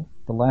remarkable.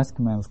 The last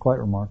commandment is quite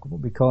remarkable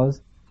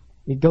because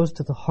it goes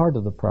to the heart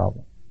of the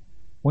problem.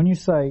 When you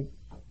say,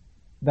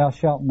 thou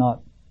shalt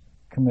not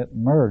commit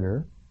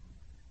murder,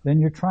 then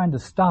you're trying to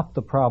stop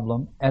the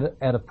problem at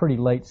a pretty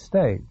late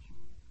stage,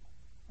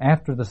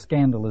 after the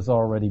scandal is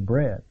already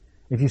bred.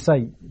 If you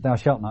say, thou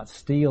shalt not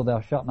steal,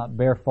 thou shalt not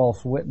bear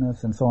false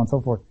witness, and so on and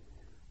so forth,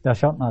 thou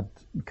shalt not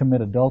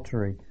commit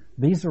adultery,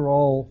 these are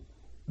all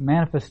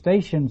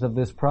manifestations of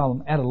this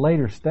problem at a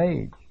later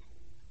stage.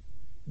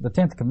 The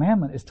 10th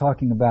commandment is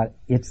talking about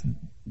it's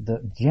the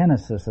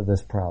genesis of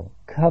this problem.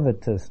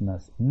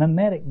 Covetousness,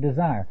 mimetic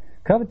desire.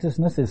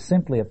 Covetousness is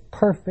simply a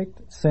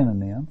perfect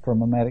synonym for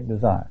mimetic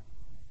desire.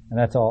 And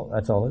that's all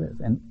it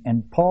is.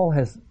 And Paul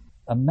has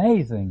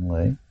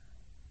amazingly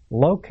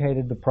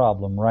located the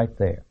problem right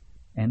there.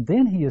 And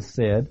then he has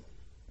said,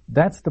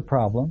 that's the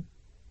problem.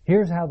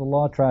 Here's how the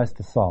law tries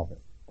to solve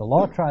it. The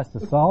law tries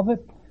to solve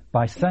it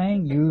by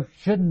saying you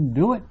shouldn't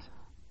do it.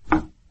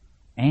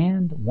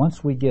 And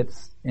once we get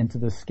into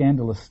this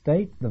scandalous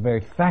state, the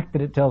very fact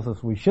that it tells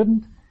us we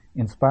shouldn't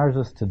inspires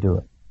us to do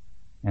it.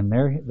 And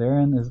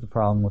therein is the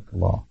problem with the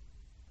law.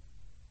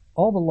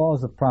 All the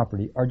laws of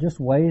property are just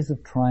ways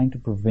of trying to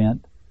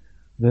prevent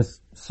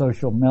this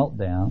social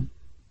meltdown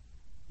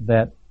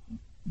that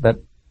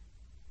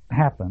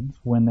happens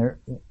when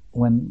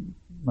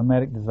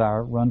mimetic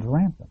desire runs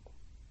rampant.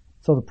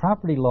 So the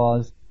property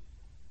laws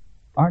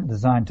aren't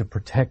designed to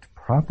protect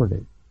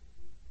property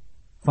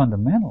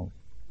fundamentals.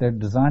 They're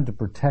designed to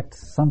protect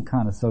some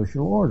kind of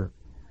social order,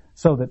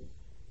 so that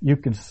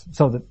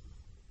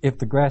if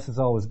the grass is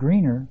always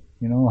greener,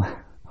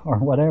 or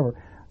whatever,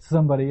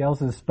 somebody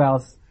else's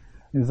spouse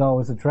is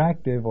always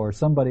attractive, or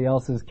somebody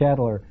else's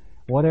cattle, or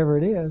whatever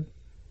it is,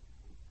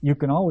 you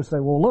can always say,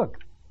 well, look,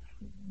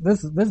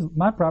 this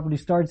my property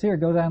starts here,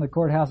 go down to the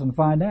courthouse and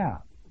find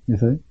out, you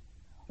see?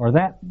 Or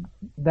that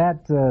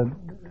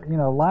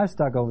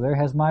livestock over there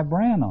has my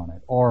brand on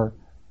it. Or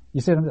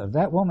you said,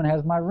 that woman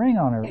has my ring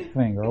on her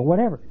finger, or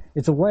whatever.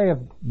 It's a way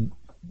of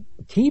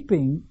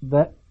keeping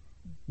that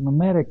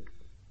mimetic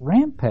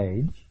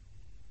rampage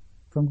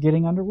from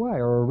getting underway,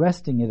 or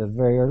arresting it at a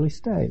very early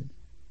stage.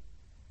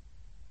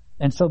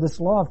 And so this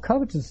law of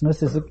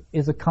covetousness is a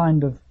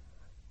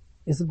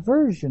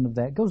version of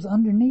that. It goes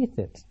underneath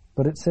it.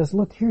 But it says,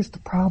 look, here's the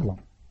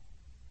problem.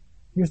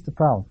 Here's the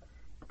problem.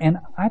 And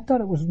I thought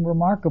it was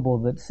remarkable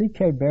that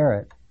C.K.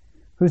 Barrett,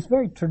 who's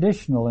very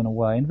traditional in a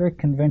way and very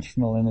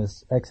conventional in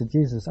his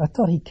exegesis, I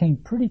thought he came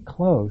pretty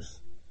close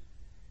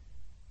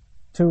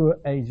to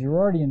a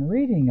Girardian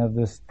reading of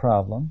this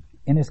problem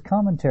in his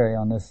commentary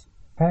on this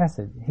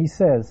passage. He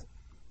says,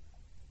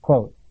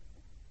 quote,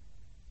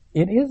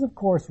 "It is, of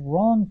course,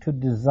 wrong to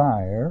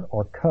desire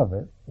or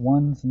covet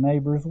one's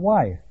neighbor's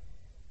wife.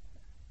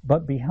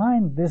 But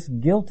behind this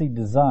guilty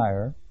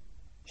desire,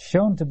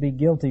 shown to be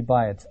guilty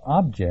by its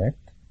object,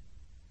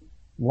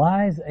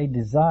 lies a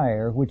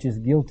desire which is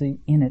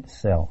guilty in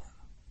itself,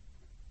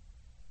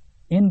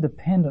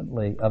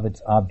 independently of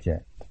its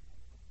object,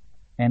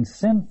 and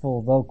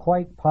sinful though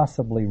quite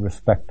possibly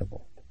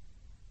respectable."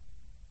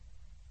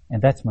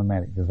 And that's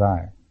mimetic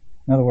desire.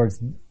 In other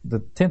words, the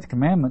 10th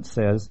commandment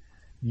says,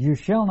 you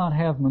shall not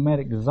have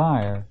mimetic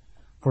desire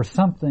for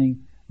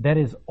something that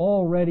is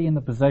already in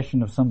the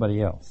possession of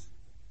somebody else.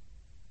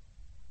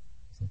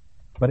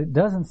 But it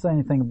doesn't say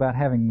anything about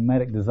having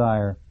mimetic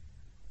desire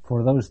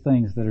for those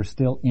things that are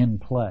still in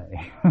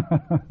play.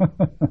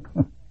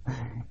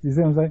 You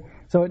see what I'm saying?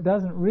 So it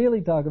doesn't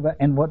really talk about,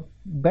 and what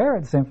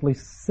Barrett simply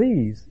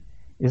sees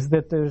is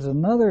that there's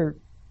another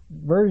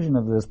version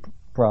of this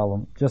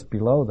problem just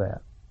below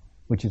that,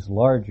 which is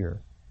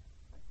larger.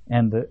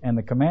 And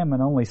the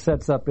commandment only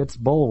sets up its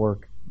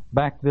bulwark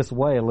back this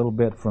way a little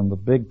bit from the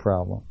big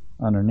problem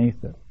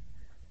underneath it.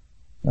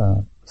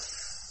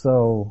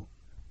 So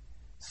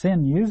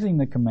sin, using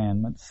the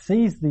commandment,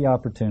 seized the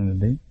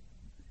opportunity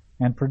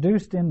and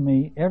produced in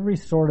me every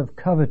sort of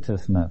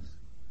covetousness.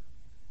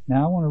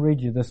 Now I want to read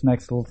you this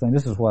next little thing.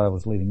 This is what I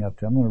was leading up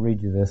to. I'm going to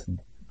read you this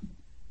and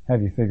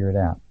have you figure it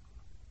out.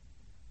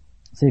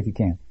 See if you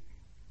can.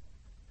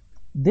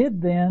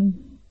 Did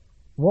then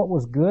what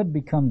was good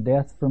become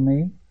death for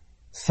me?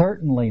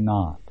 Certainly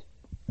not.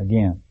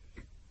 Again.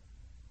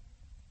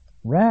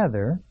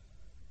 Rather,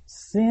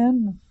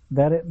 sin,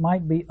 that it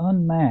might be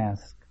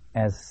unmasked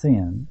as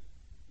sin,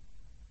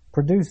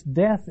 produced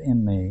death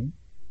in me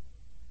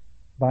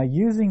by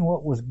using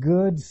what was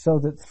good so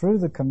that through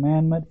the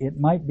commandment it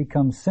might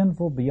become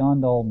sinful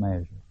beyond all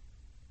measure.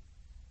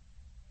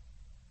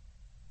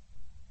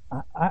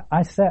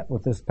 I sat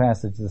with this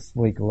passage this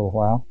week a little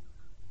while,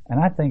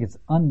 and I think it's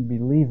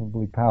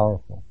unbelievably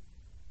powerful.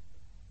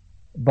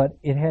 But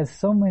it has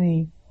so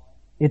many,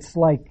 it's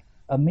like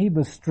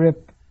amoeba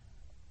strip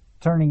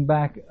to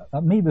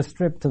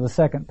the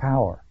second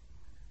power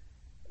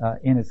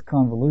in its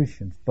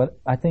convolutions. But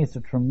I think it's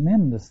a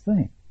tremendous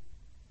thing.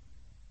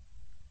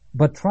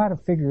 But try to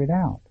figure it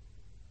out.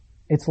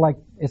 It's like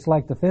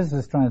the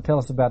physicist trying to tell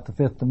us about the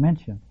fifth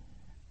dimension,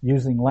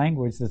 using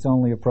language that's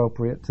only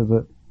appropriate to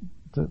the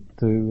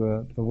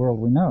world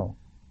we know.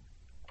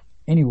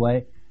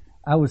 Anyway,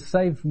 I was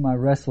saved from my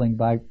wrestling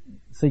by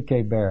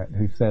C.K. Barrett,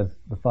 who says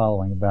the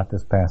following about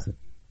this passage.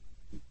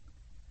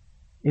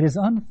 It is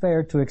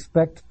unfair to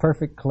expect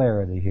perfect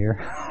clarity here.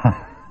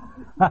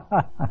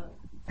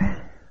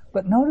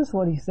 But notice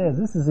what he says.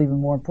 This is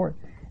even more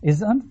important. It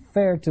is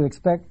unfair to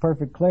expect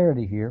perfect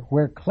clarity here,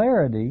 where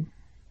clarity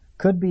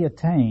could be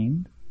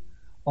attained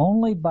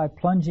only by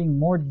plunging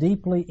more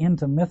deeply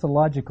into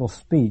mythological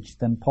speech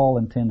than Paul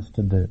intends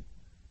to do.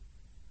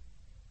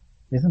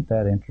 Isn't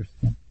that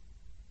interesting?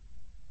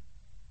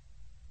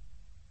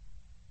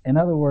 In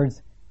other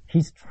words,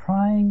 he's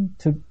trying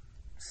to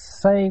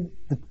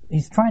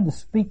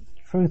speak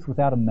truth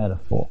without a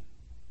metaphor.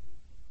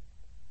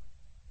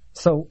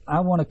 So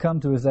I want to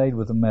come to his aid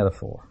with a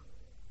metaphor.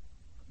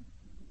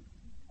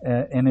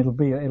 And it'll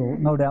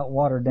no doubt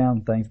water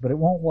down things, but it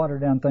won't water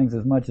down things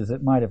as much as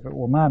it might if it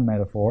were my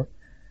metaphor,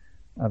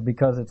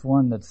 because it's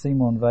one that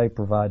Simone Weil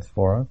provides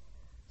for us.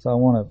 So I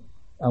want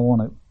I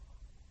want to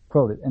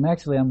quote it. And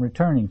actually I'm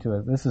returning to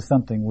it. This is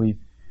something we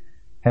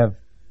have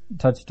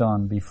touched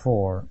on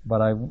before,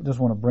 but I just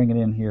want to bring it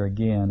in here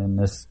again in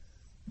this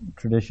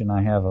tradition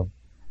I have of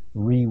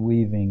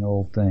reweaving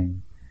old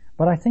things.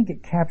 But I think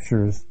it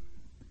captures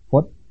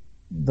what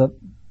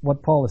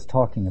Paul is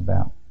talking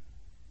about.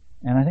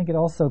 And I think it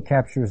also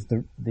captures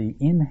the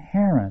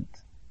inherent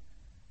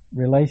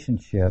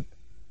relationship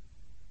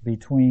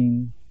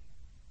between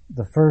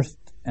the first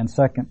and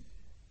second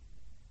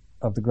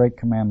of the great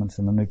commandments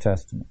in the New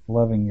Testament,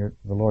 loving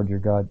the Lord your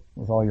God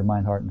with all your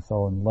mind, heart, and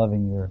soul, and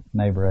loving your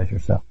neighbor as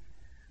yourself.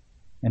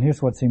 And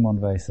here's what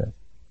Simone Weil says.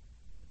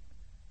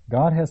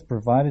 God has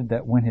provided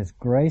that when His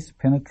grace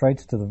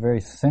penetrates to the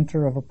very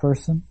center of a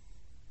person,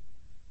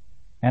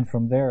 and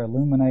from there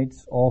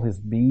illuminates all his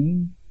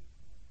being,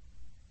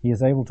 he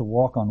is able to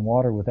walk on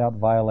water without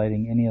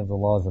violating any of the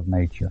laws of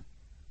nature.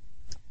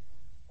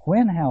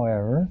 When,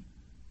 however,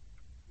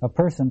 a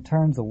person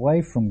turns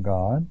away from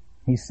God,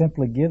 he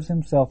simply gives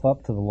himself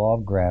up to the law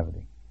of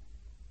gravity.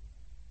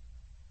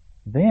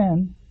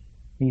 Then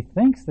he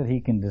thinks that he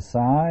can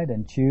decide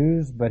and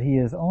choose, but he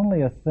is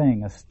only a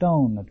thing, a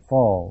stone that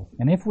falls.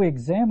 And if we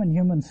examine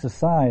human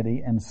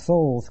society and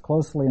souls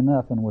closely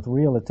enough and with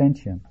real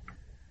attention,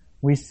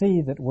 we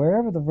see that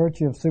wherever the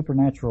virtue of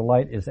supernatural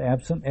light is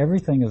absent,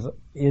 everything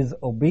is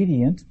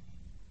obedient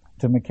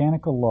to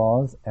mechanical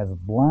laws as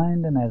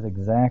blind and as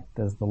exact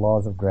as the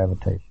laws of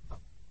gravitation.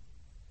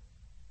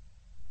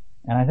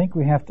 And I think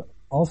we have to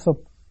also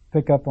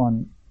pick up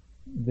on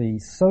the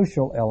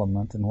social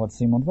element in what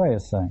Simone Weil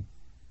is saying.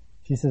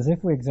 She says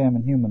if we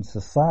examine human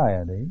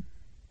society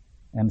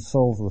and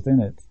souls within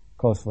it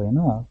closely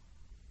enough,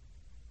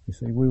 you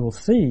see, we will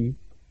see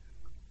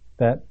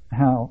that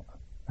how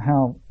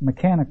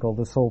mechanical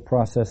this whole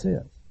process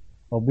is.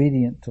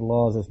 Obedient to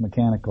laws as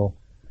mechanical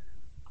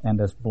and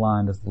as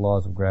blind as the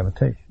laws of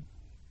gravitation.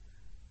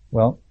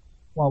 Well,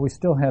 while we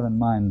still have in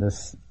mind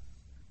this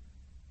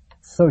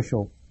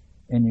social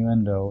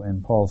innuendo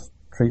in Paul's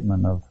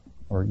treatment of,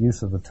 or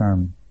use of the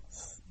term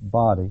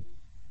body,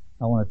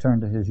 I want to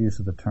turn to his use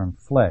of the term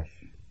flesh,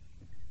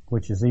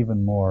 which is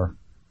even more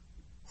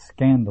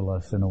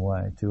scandalous in a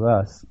way to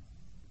us.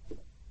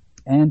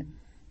 And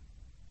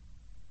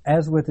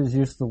as with his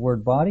use of the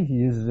word body, he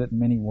uses it in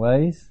many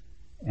ways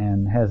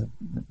and has,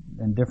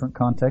 in different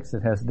contexts,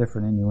 it has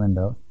different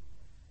innuendo.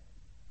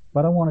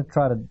 But I want to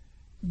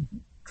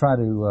try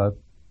to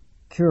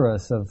cure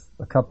us of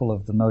a couple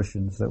of the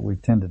notions that we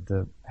tended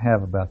to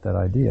have about that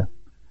idea.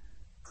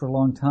 For a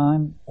long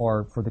time,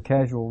 or for the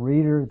casual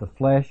reader, the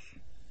flesh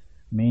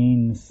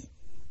means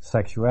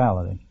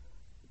sexuality.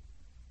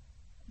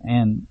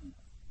 And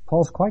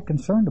Paul's quite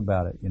concerned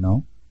about it, you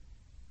know.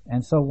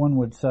 And so one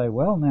would say,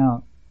 well,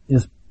 now,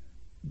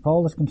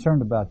 Paul is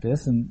concerned about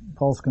this, and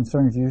Paul's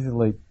concerns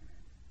usually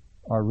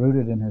are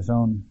rooted in his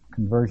own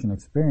conversion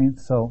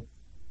experience. So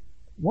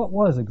what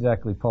was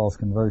exactly Paul's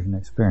conversion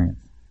experience?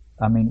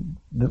 I mean,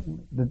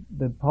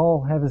 did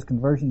Paul have his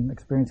conversion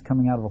experience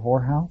coming out of a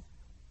whorehouse?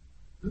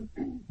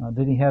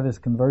 Did he have his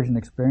conversion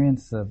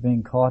experience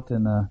being caught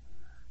in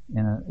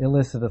an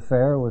illicit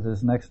affair with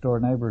his next door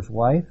neighbor's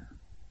wife?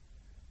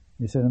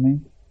 You see what I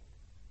mean?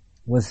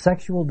 Was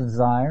sexual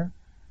desire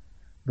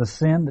the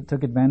sin that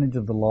took advantage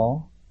of the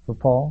law for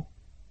Paul?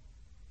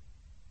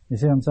 You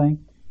see what I'm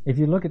saying? If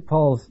you look at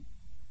Paul's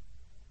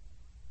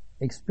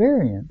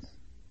experience,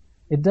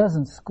 it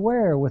doesn't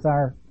square with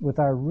our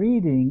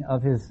reading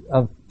of his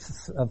of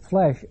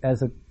flesh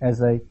as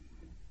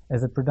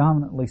a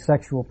predominantly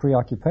sexual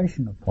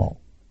preoccupation of Paul.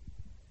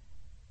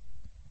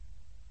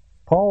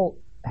 Paul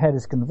had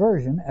his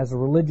conversion as a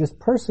religious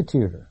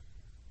persecutor,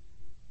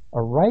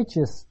 a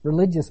righteous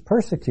religious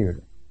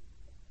persecutor.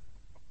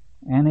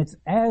 And it's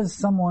as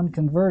someone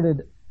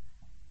converted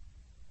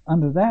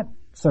under that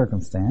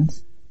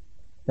circumstance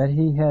that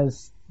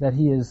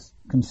he is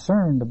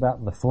concerned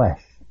about the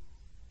flesh.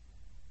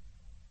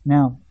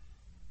 Now,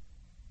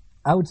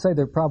 I would say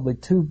there are probably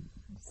two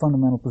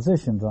fundamental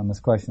positions on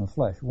this question of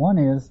flesh. One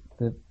is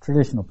the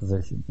traditional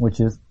position, which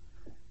is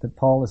that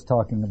Paul is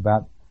talking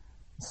about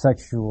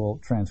sexual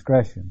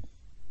transgressions.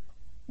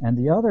 And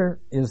the other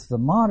is the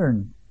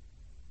modern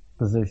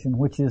position,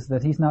 which is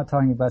that he's not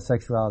talking about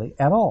sexuality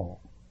at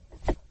all.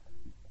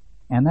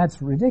 And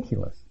that's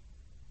ridiculous,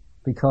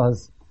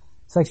 because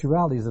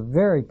sexuality is a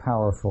very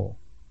powerful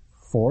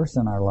force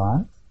in our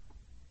lives.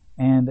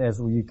 And as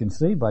you can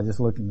see by just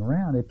looking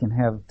around, it can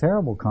have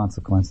terrible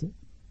consequences.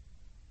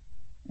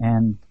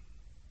 And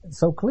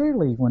so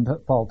clearly when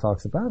Paul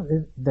talks about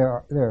it,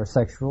 there are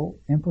sexual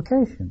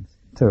implications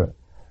to it.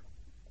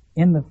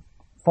 In the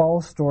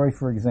fall story,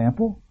 for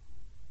example,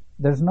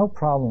 there's no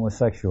problem with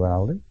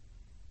sexuality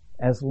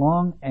as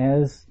long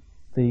as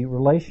the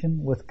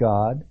relation with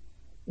God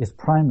is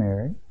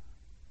primary,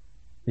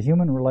 the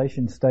human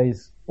relation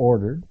stays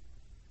ordered,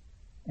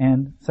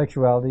 and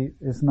sexuality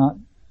is not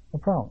a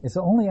problem. It's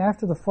only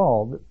after the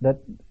fall that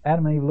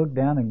Adam and Eve looked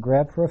down and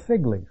grabbed for a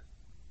fig leaf.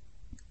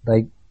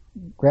 They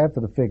grabbed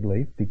for the fig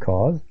leaf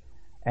because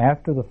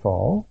after the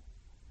fall,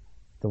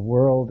 the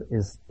world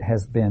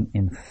has been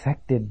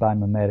infected by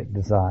mimetic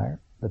desire,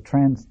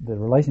 the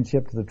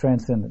relationship to the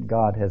transcendent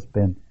God has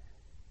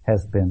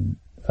been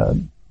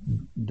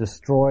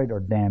destroyed or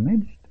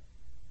damaged,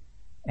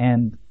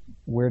 and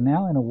we're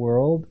now in a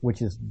world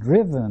which is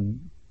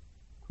driven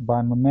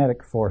by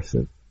mimetic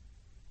forces.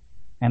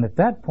 And at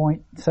that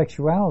point,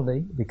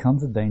 sexuality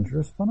becomes a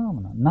dangerous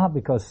phenomenon. Not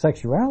because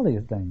sexuality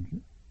is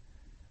dangerous,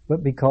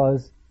 but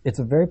because it's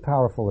a very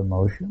powerful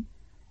emotion,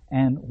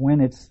 and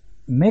when it's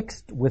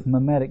mixed with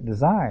mimetic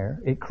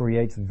desire, it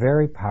creates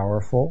very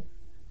powerful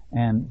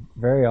and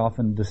very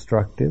often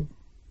destructive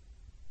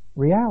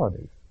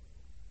realities.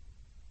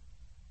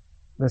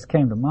 This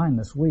came to mind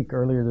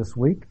earlier this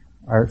week.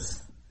 Our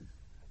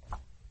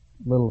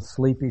little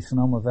sleepy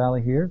Sonoma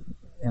Valley here,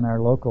 in our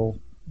local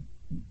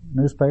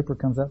newspaper,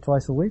 comes out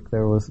twice a week.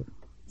 There was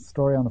a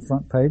story on the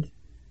front page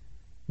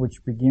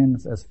which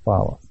begins as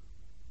follows.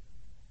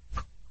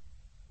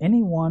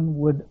 Anyone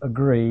would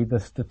agree the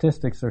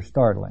statistics are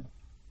startling.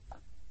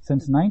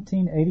 Since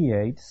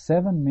 1988,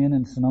 7 men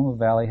in Sonoma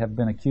Valley have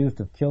been accused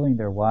of killing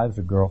their wives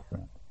or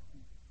girlfriends.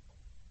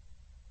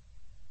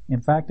 In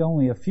fact,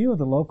 only a few of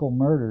the local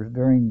murders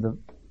during the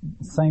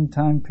same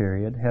time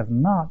period have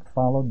not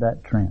followed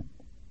that trend.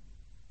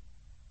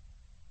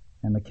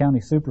 And the county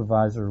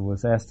supervisor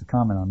was asked to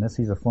comment on this.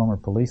 He's a former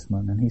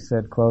policeman, and he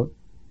said, quote,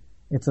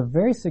 "It's a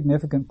very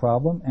significant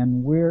problem,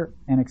 and we're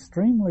an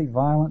extremely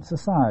violent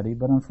society,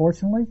 but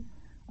unfortunately,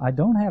 I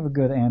don't have a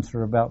good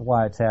answer about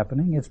why it's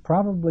happening. It's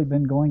probably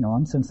been going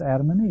on since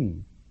Adam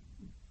and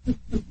Eve."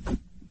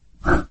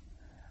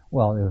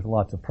 Well, there's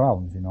lots of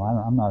problems,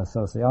 I'm not a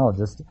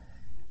sociologist.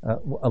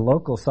 A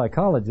local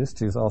psychologist,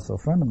 who's also a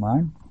friend of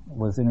mine,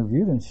 was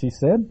interviewed, and she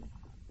said,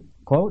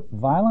 quote,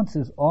 "Violence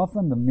is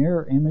often the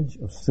mirror image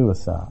of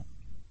suicide.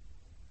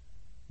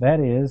 That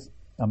is,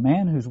 a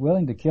man who's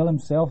willing to kill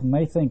himself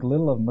may think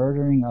little of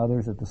murdering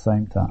others at the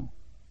same time."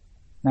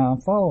 Now,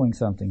 I'm following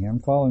something here. I'm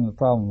following the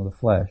problem of the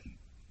flesh.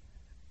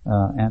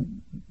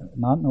 And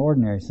not in the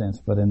ordinary sense,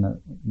 but in the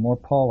more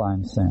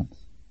Pauline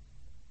sense.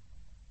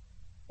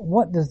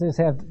 What does this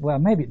have? Well,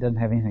 maybe it doesn't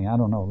have anything. I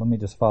don't know. Let me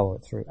just follow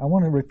it through. I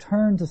want to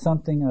return to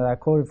something that I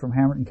quoted from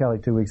Hamilton Kelly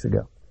 2 weeks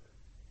ago.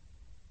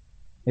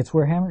 It's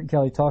where Hamilton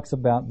Kelly talks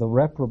about the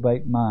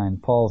reprobate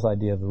mind, Paul's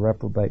idea of the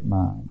reprobate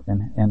mind.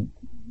 And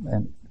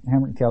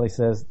Hamilton Kelly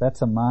says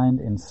that's a mind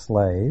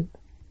enslaved,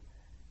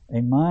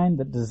 a mind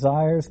that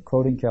desires,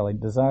 quoting Kelly,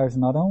 desires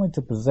not only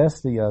to possess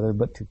the other,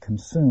 but to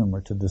consume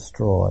or to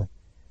destroy.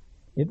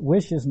 It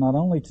wishes not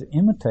only to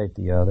imitate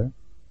the other,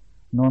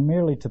 nor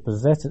merely to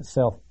possess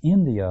itself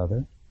in the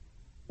other,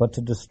 but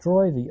to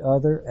destroy the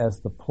other as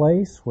the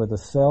place where the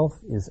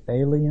self is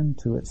alien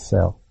to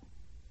itself.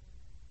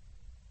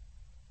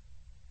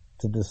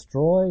 To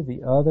destroy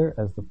the other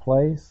as the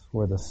place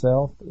where the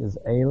self is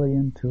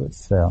alien to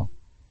itself.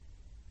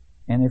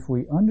 And if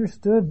we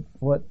understood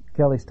what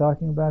Kelly's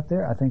talking about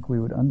there, I think we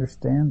would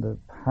understand the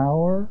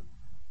power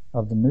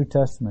of the New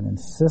Testament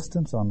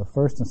insistence on the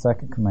first and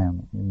second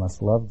commandment. You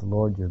must love the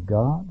Lord your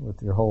God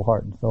with your whole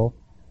heart and soul,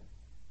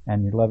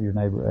 and you love your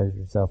neighbor as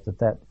yourself.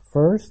 That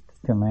first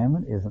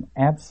commandment is an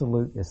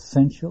absolute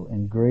essential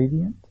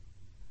ingredient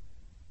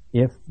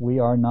if we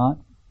are not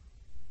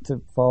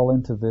to fall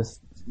into this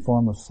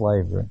form of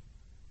slavery.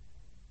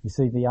 You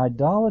see, the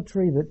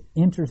idolatry that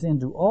enters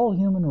into all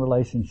human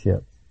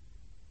relationships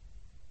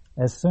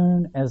as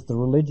soon as the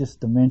religious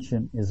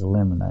dimension is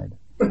eliminated,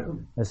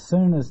 as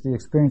soon as the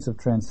experience of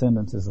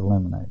transcendence is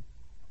eliminated,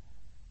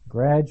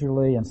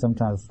 gradually and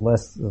sometimes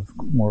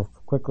more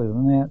quickly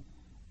than that,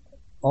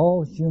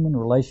 all human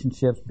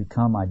relationships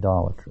become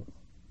idolatrous.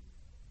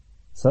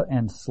 So,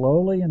 and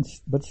slowly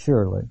but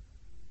surely,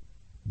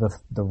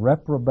 the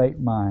reprobate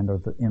mind, or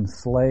the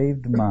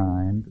enslaved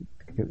mind,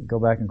 go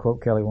back and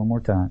quote Kelly one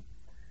more time,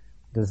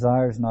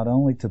 desires not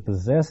only to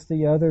possess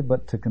the other,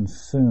 but to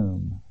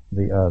consume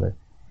the other.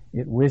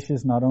 It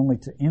wishes not only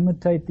to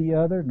imitate the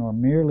other, nor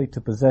merely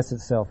to possess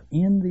itself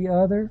in the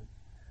other,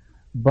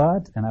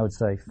 but, and I would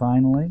say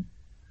finally,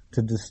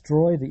 to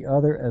destroy the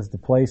other as the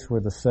place where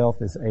the self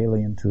is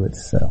alien to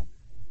itself.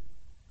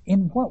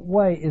 In what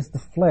way is the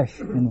flesh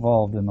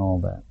involved in all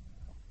that?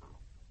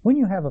 When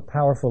you have a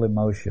powerful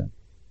emotion,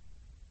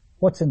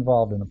 what's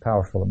involved in a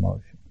powerful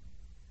emotion?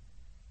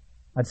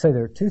 I'd say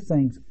there are two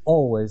things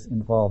always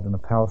involved in a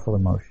powerful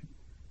emotion.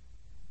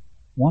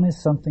 One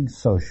is something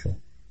social.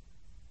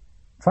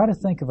 Try to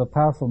think of a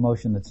powerful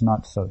emotion that's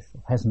not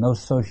social, has no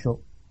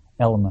social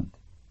element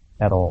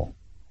at all.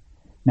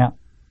 Now,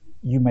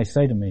 you may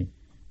say to me,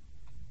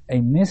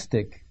 a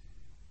mystic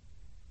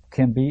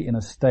can be in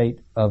a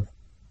state of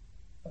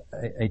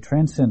a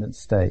transcendent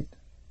state,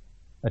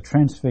 a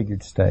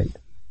transfigured state,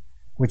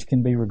 which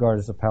can be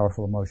regarded as a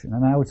powerful emotion.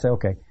 And I would say,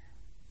 okay,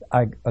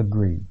 I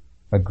agree.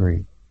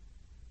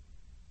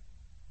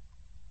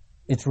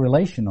 It's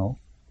relational,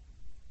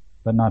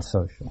 but not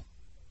social.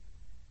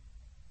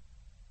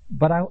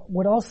 But I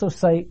would also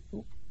say,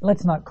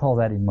 let's not call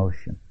that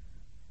emotion.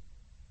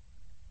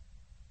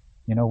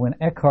 You know, when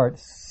Eckhart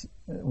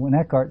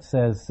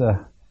says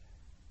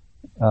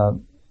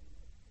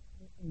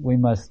we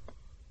must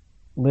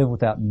live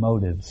without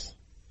motives,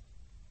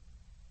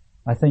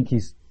 I think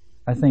he's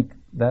I think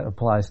that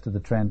applies to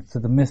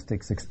the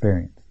mystic's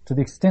experience. To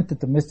the extent that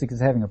the mystic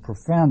is having a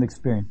profound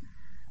experience,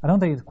 I don't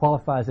think it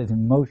qualifies as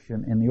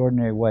emotion in the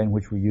ordinary way in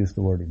which we use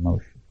the word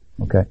emotion.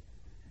 Okay?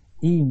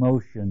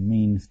 Emotion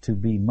means to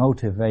be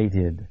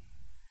motivated.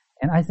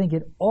 And I think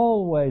it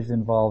always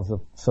involves a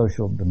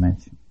social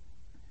dimension.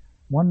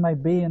 One may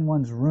be in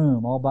one's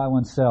room all by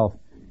oneself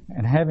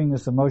and having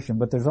this emotion,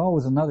 but there's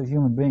always another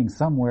human being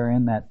somewhere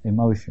in that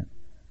emotion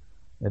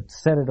that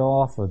set it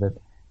off, or that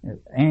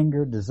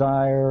anger,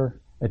 desire,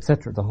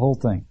 etc., the whole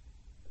thing.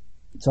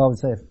 So I would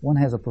say if one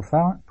has a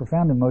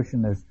profound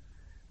emotion, there's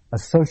a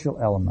social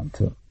element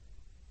to it.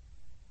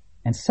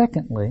 And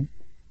secondly,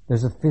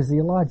 there's a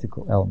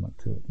physiological element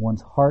to it.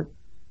 One's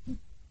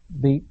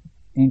heartbeat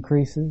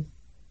increases.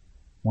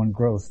 One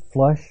grows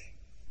flush.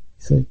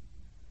 See?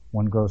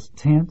 One grows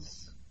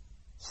tense,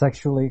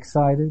 sexually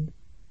excited,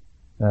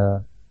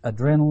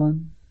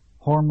 adrenaline,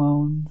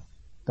 hormones,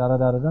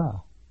 da-da-da-da-da.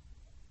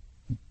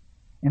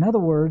 In other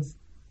words,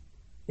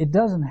 it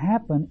doesn't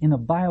happen in a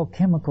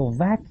biochemical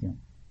vacuum.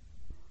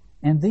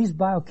 And these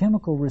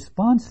biochemical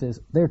responses,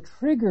 they're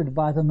triggered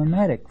by the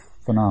mimetic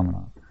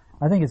phenomenon.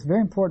 I think it's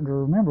very important to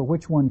remember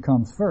which one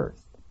comes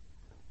first.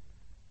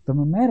 The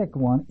mimetic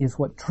one is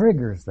what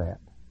triggers that.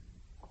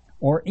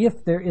 Or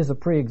if there is a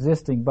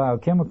pre-existing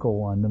biochemical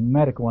one, the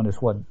mimetic one is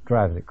what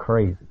drives it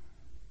crazy.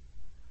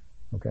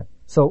 Okay?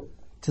 So,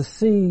 to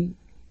see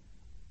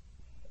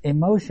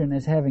emotion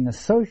as having a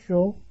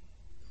social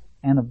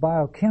and a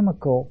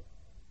biochemical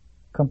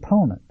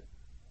component.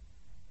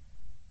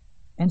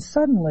 And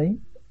suddenly,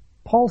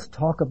 Paul's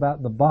talk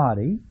about the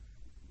body,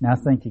 now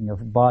thinking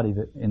of body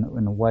that in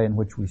a way in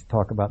which we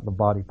talk about the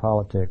body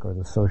politic or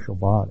the social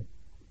body,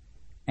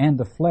 and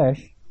the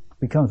flesh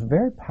becomes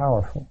very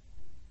powerful.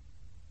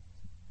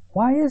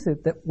 Why is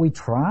it that we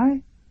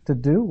try to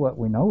do what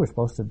we know we're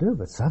supposed to do,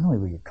 but suddenly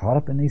we get caught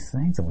up in these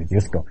things and we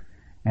just go,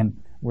 and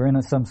we're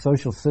in some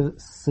social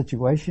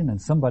situation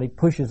and somebody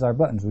pushes our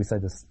buttons. We say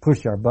this,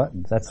 push our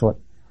buttons. That's what,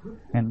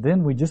 and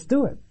then we just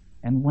do it.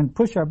 And when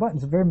push our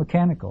buttons, it's very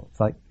mechanical. It's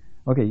like,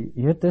 okay,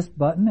 you hit this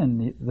button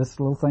and this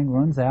little thing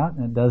runs out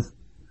and it does,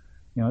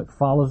 it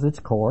follows its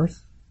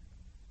course.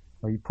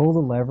 Or you pull the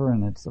lever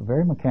and it's a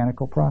very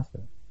mechanical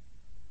process.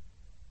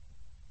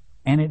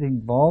 And it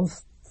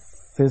involves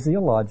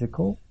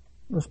physiological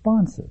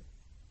responses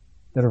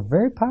that are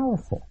very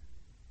powerful.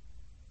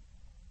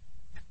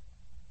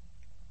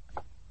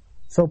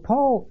 So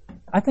Paul,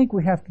 I think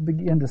we have to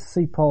begin to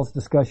see Paul's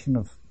discussion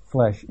of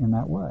flesh in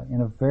that way, in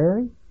a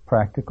very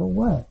practical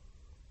way.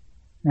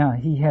 Now,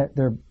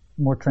 there are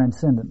more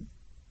transcendent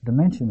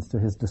dimensions to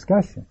his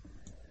discussion,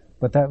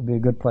 but that would be a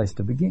good place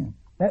to begin.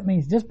 That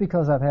means just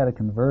because I've had a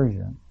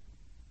conversion,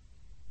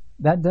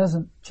 that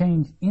doesn't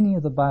change any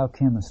of the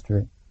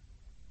biochemistry.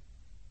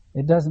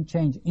 It doesn't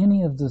change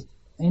any of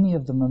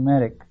the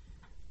mimetic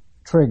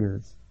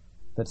triggers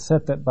that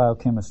set that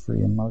biochemistry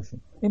in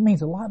motion. It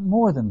means a lot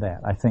more than that,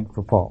 I think,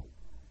 for Paul.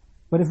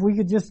 But if we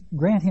could just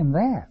grant him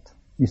that,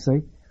 you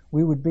see,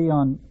 we would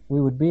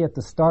be at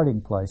the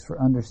starting place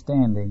for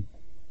understanding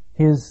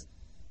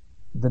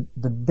the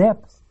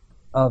depth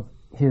of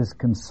his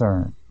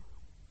concern.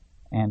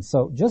 And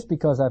so just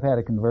because I've had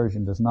a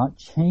conversion does not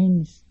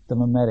change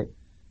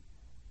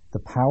the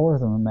power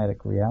of the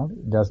mimetic reality.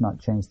 It does not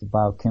change the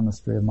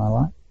biochemistry of my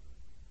life.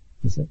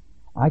 You see,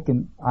 I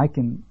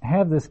can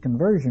have this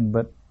conversion,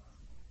 but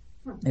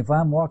if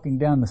I'm walking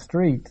down the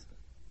street,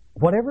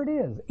 whatever it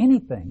is,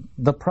 anything,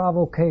 the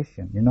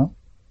provocation,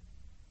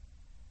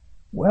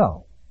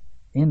 well,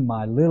 in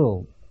my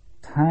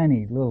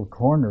tiny little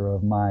corner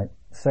of my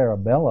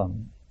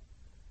cerebellum,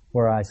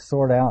 where I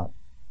sort out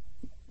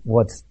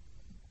what's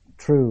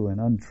true and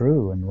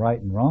untrue and right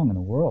and wrong in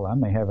the world, I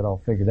may have it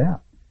all figured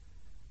out.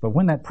 But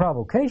when that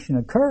provocation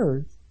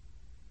occurs,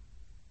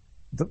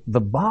 the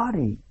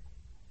body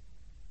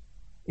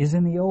is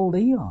in the old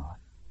eon,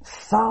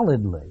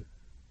 solidly,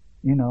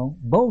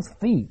 both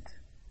feet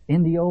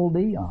in the old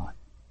eon.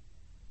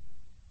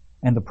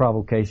 And the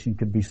provocation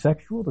could be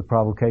sexual, the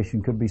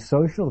provocation could be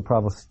social, the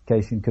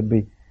provocation could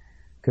be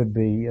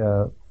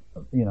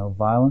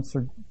violence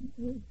or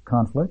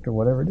conflict or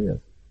whatever it is.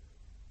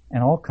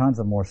 And all kinds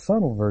of more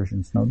subtle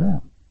versions, no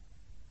doubt.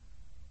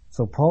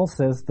 So Paul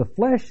says the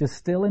flesh is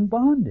still in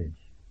bondage.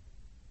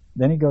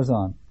 Then he goes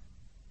on,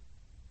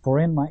 for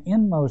in my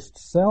inmost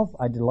self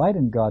I delight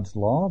in God's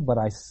law, but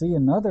I see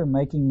another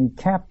making me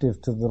captive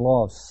to the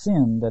law of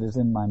sin that is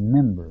in my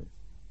members.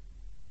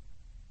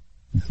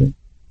 You see?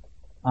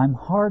 I'm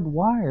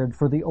hardwired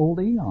for the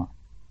old eon.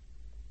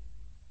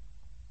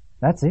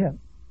 That's it.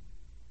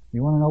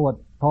 You want to know what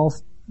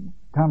Paul's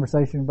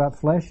conversation about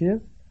flesh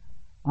is?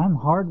 I'm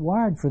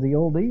hardwired for the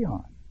old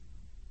eon.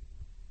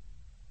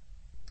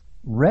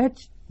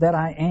 Wretch that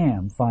I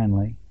am,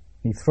 finally,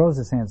 he throws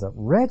his hands up.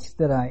 Wretch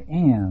that I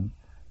am,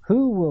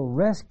 who will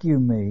rescue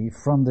me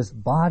from this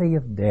body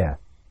of death?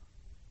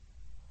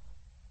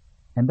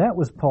 And that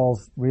was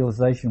Paul's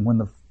realization when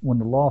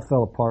the law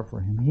fell apart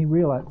for him. He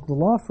realized the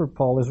law for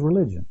Paul is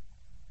religion.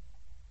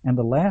 And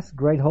the last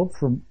great hope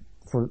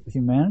for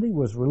humanity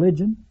was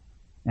religion.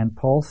 And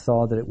Paul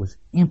saw that it was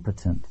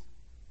impotent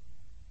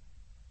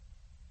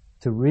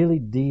to really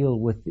deal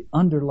with the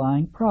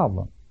underlying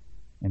problem.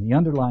 And the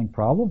underlying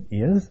problem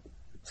is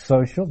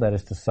social, that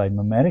is to say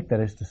mimetic, that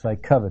is to say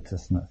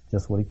covetousness,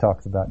 just what he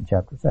talks about in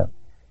chapter 7.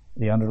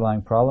 The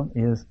underlying problem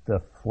is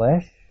the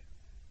flesh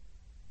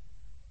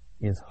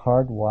is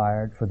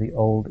hardwired for the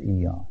old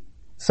eon.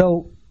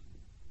 So,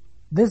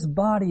 this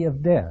body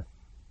of death,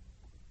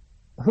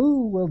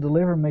 who will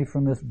deliver me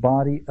from this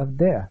body of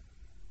death?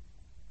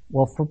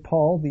 Well, for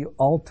Paul, the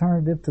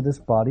alternative to this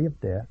body of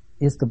death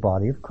is the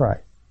body of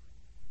Christ.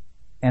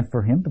 And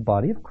for him, the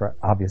body of Christ,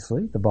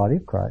 obviously, the body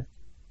of Christ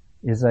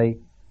is a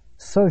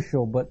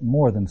social but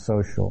more than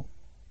social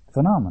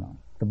phenomenon.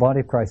 The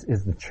body of Christ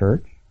is the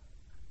church,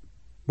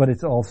 but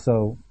it's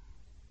also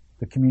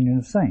the communion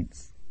of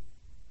saints.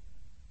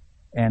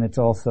 And it's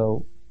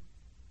also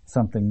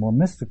something more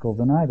mystical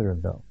than either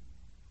of those.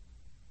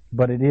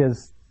 But it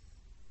is,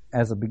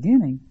 as a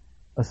beginning,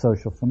 a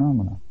social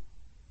phenomenon.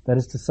 That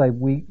is to say,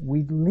 we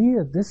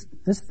live,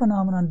 this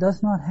phenomenon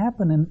does not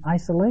happen in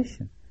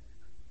isolation.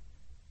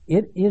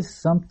 It is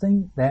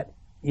something that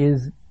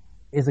is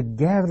a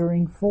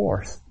gathering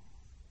force.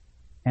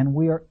 And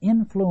we are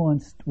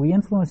influence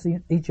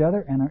each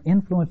other and are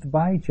influenced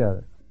by each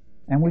other.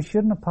 And we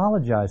shouldn't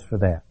apologize for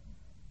that.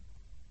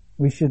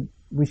 We should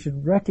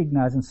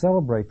recognize and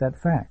celebrate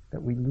that fact,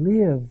 that we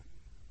live,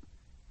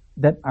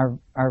 that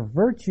our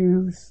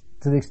virtues,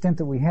 to the extent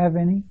that we have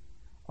any,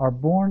 are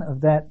born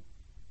of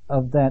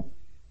that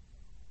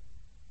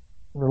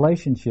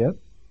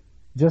relationship,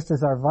 just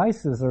as our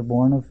vices are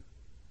born of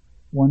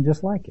one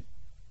just like it.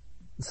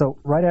 So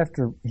right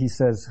after he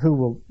says, who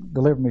will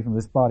deliver me from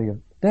this body of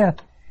death,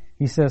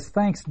 he says,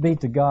 thanks be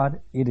to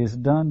God, it is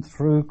done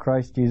through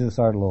Christ Jesus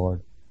our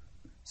Lord,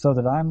 so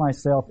that I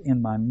myself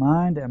in my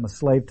mind am a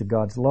slave to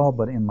God's law,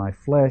 but in my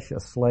flesh a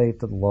slave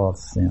to the law of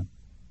sin.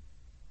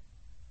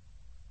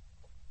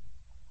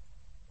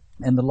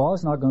 And the law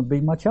is not going to be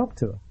much help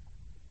to us,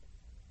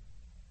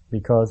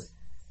 because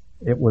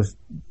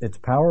its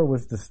power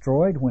was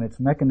destroyed when its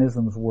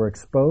mechanisms were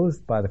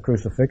exposed by the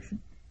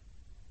crucifixion,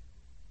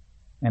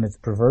 and its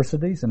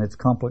perversities and its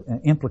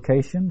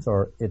implications,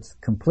 or its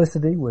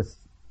complicity with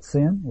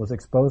sin, was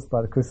exposed by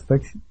the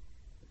crucifixion.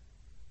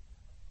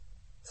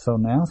 So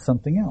now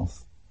something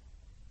else.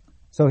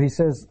 So he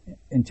says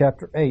in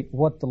chapter 8,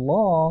 what the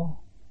law,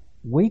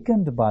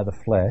 weakened by the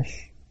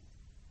flesh,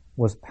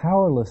 was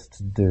powerless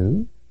to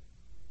do,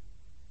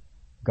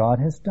 God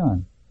has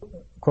done.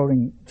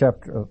 Quoting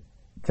chapter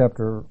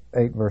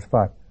 8, verse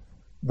 5.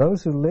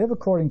 Those who live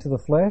according to the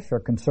flesh are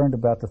concerned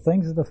about the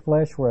things of the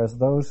flesh, whereas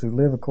those who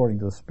live according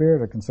to the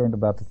Spirit are concerned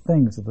about the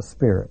things of the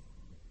Spirit.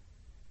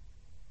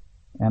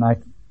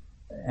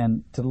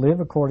 And to live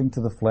according to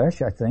the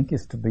flesh, I think,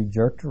 is to be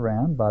jerked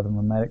around by the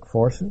mimetic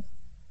forces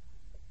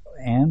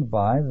and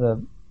by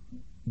the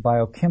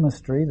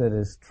biochemistry that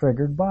is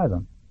triggered by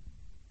them.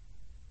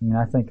 I mean,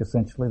 I think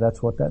essentially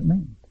that's what that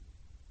means.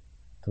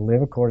 To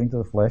live according to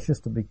the flesh is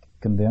to be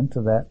condemned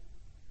to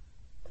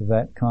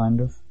that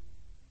kind of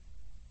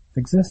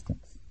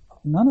existence.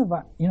 None of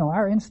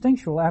our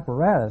instinctual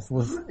apparatus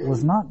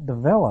was not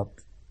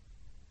developed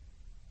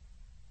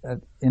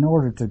in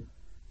order to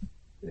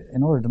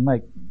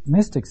make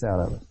mystics out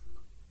of us.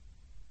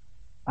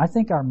 I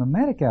think our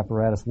mimetic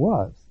apparatus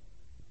was,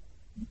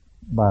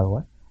 by the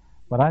way,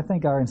 but I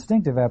think our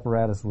instinctive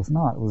apparatus was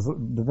not. It was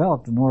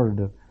developed in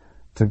order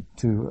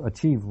to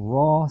achieve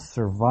raw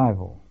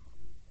survival.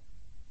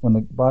 When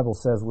the Bible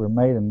says we're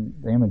made in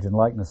the image and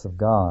likeness of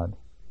God,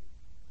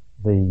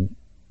 the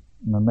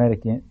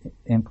mimetic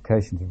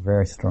implications are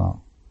very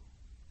strong.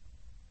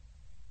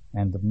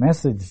 And the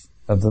message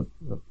of the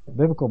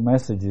biblical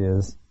message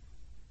is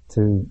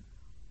to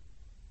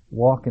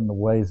walk in the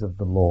ways of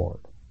the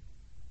Lord.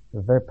 It's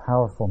a very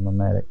powerful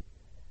mimetic.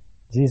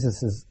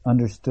 Jesus is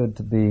understood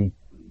to be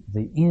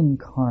the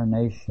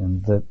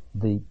incarnation,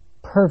 the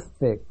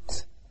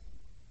perfect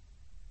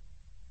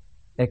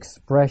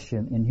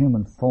expression in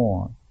human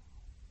form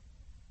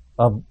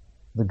of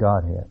the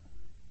Godhead.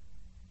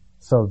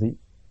 So the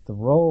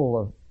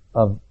role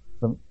of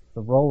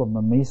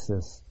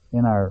mimesis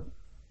in our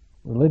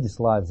religious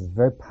lives is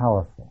very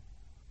powerful,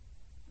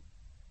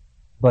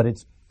 but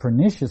its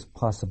pernicious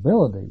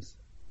possibilities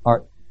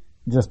are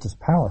just as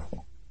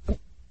powerful.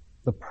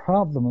 The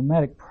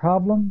mimetic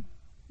problem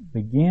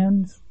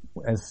begins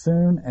as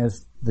soon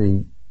as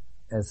the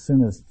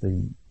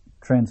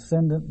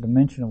transcendent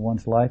dimension of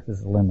one's life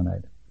is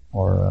eliminated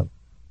or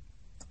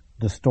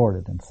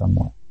distorted in some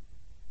way.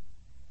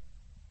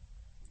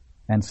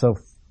 And so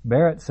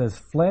Barrett says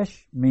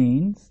flesh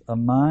means a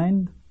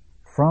mind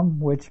from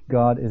which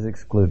God is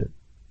excluded.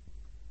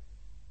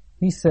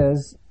 He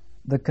says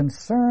the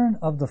concern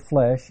of the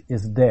flesh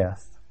is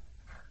death.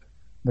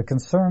 The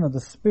concern of the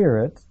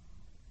spirit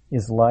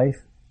is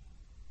life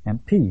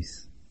and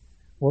peace.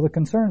 Well, the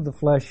concern of the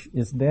flesh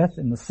is death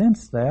in the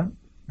sense that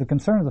the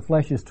concern of the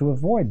flesh is to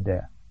avoid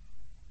death.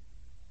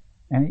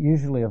 And it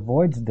usually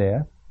avoids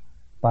death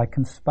by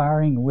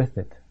conspiring with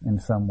it in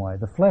some way.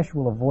 The flesh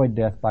will avoid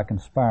death by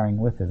conspiring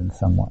with it in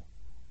some way.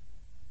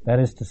 That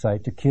is to say,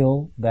 to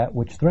kill that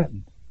which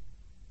threatens,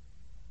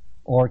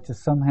 or to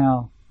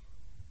somehow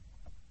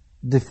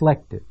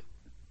deflected.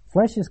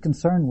 Flesh is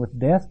concerned with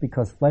death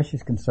because flesh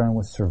is concerned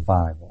with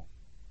survival.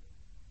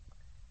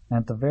 And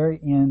at the very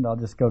end, I'll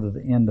just go to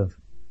the end of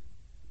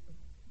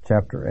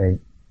chapter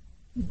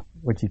 8,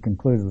 which he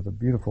concludes with a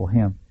beautiful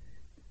hymn.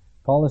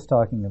 Paul is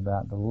talking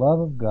about the love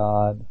of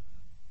God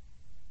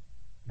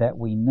that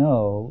we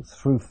know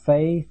through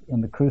faith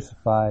in the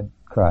crucified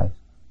Christ.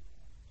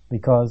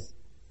 Because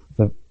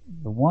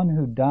the one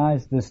who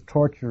dies this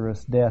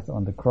torturous death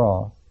on the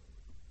cross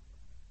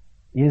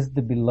is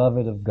the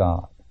beloved of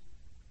God.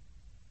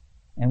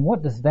 And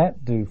what does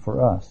that do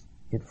for us?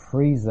 It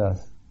frees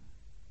us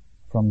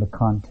from the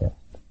contest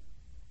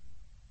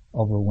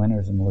over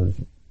winners and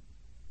losers.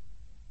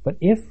 But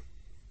if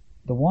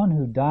the one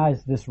who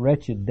dies this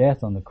wretched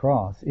death on the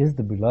cross is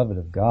the beloved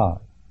of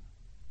God,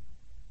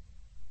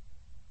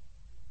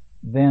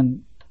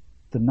 then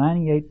the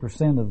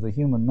 98% of the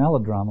human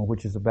melodrama,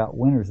 which is about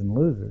winners and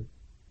losers,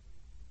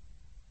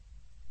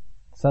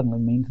 suddenly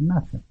means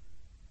nothing.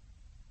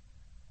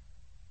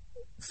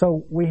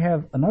 So we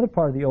have another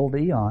part of the old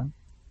eon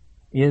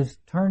is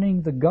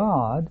turning the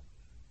God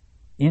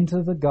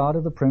into the God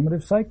of the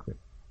primitive sacred.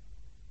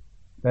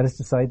 That is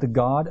to say, the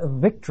God of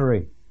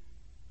victory.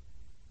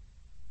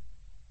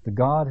 The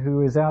God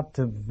who is out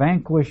to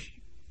vanquish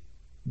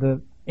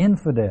the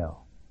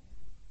infidel,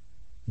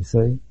 you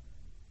see,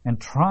 and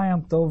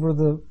triumphed over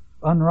the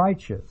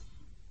unrighteous.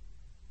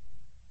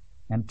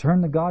 And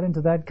turn the God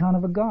into that kind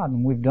of a God.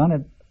 And we've done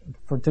it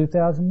for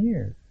 2,000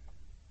 years.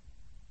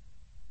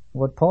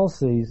 What Paul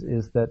sees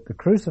is that the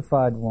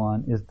crucified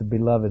one is the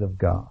beloved of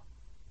God.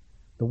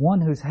 The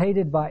one who's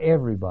hated by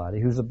everybody,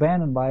 who's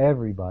abandoned by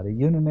everybody,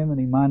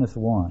 unanimity minus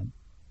one,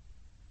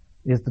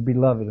 is the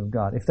beloved of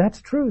God. If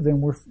that's true,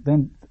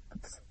 then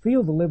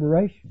feel the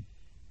liberation.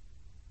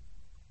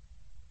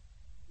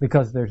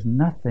 Because there's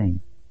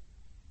nothing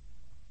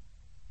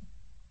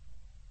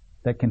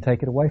that can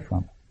take it away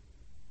from us.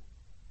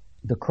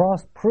 The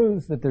cross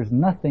proves that there's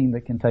nothing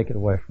that can take it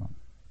away from us.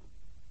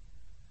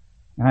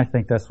 And I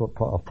think that's what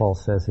Paul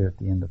says here at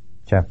the end of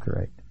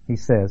chapter 8. He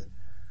says,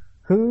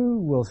 "Who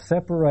will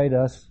separate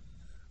us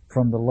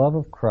from the love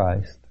of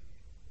Christ?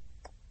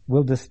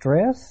 Will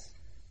distress,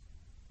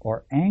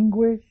 or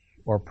anguish,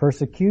 or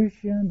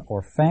persecution,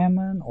 or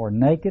famine, or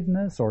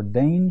nakedness, or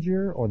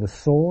danger, or the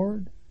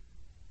sword?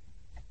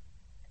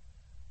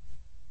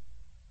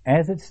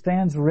 As it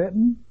stands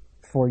written,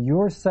 for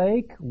your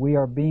sake we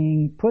are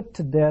being put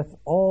to death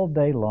all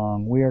day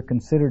long. We are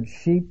considered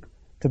sheep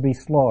to be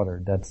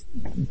slaughtered." That's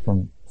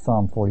from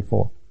Psalm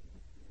 44.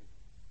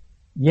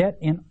 "Yet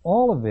in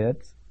all of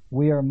it,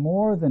 we are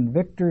more than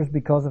victors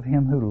because of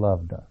him who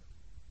loved us.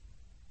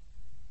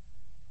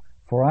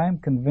 For I am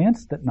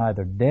convinced that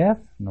neither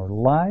death, nor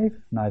life,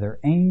 neither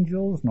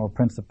angels, nor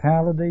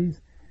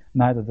principalities,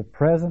 neither the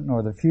present,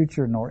 nor the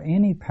future, nor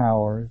any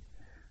powers,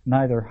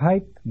 neither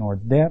height, nor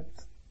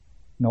depth,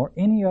 nor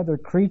any other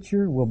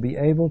creature will be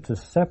able to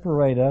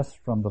separate us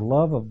from the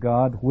love of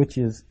God which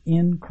is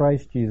in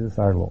Christ Jesus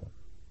our Lord."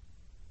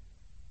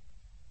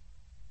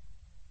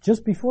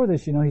 Just before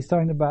this, he's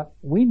talking about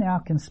we now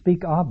can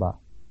speak Abba.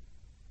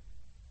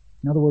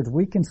 In other words,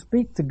 we can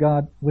speak to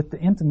God with the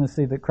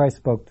intimacy that Christ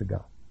spoke to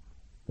God.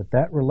 But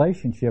that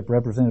relationship,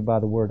 represented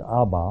by the word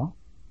Abba,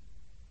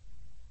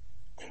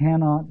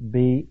 cannot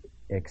be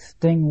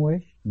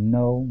extinguished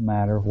no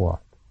matter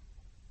what.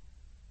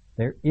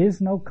 There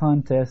is no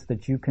contest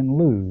that you can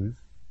lose,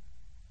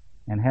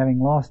 and having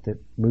lost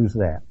it, lose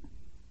that.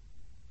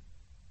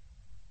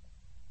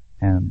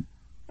 And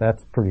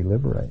that's pretty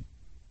liberating.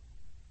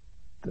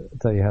 To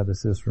tell you how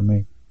this is for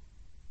me.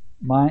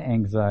 My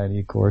anxiety,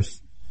 of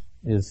course,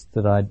 is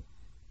that I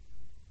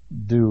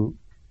do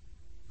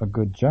a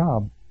good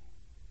job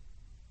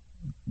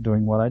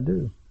doing what I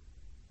do.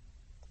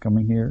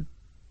 Coming here,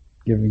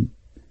 giving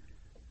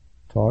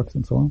talks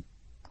and so on.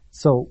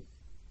 So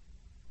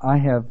I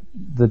have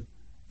the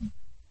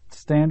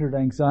standard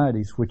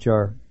anxieties which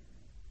are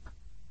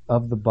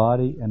of the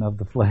body and of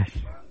the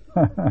flesh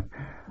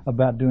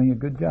about doing a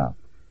good job.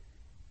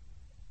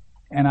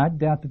 And I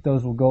doubt that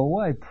those will go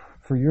away.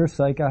 For your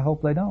sake, I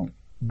hope they don't.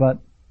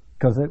 But,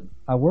 because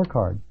I work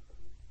hard.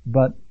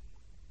 But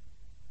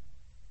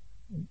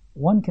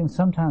one can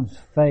sometimes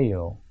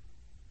fail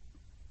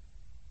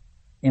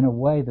in a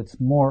way that's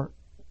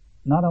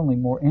not only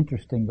more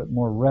interesting, but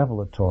more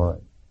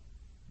revelatory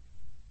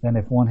than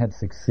if one had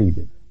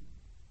succeeded.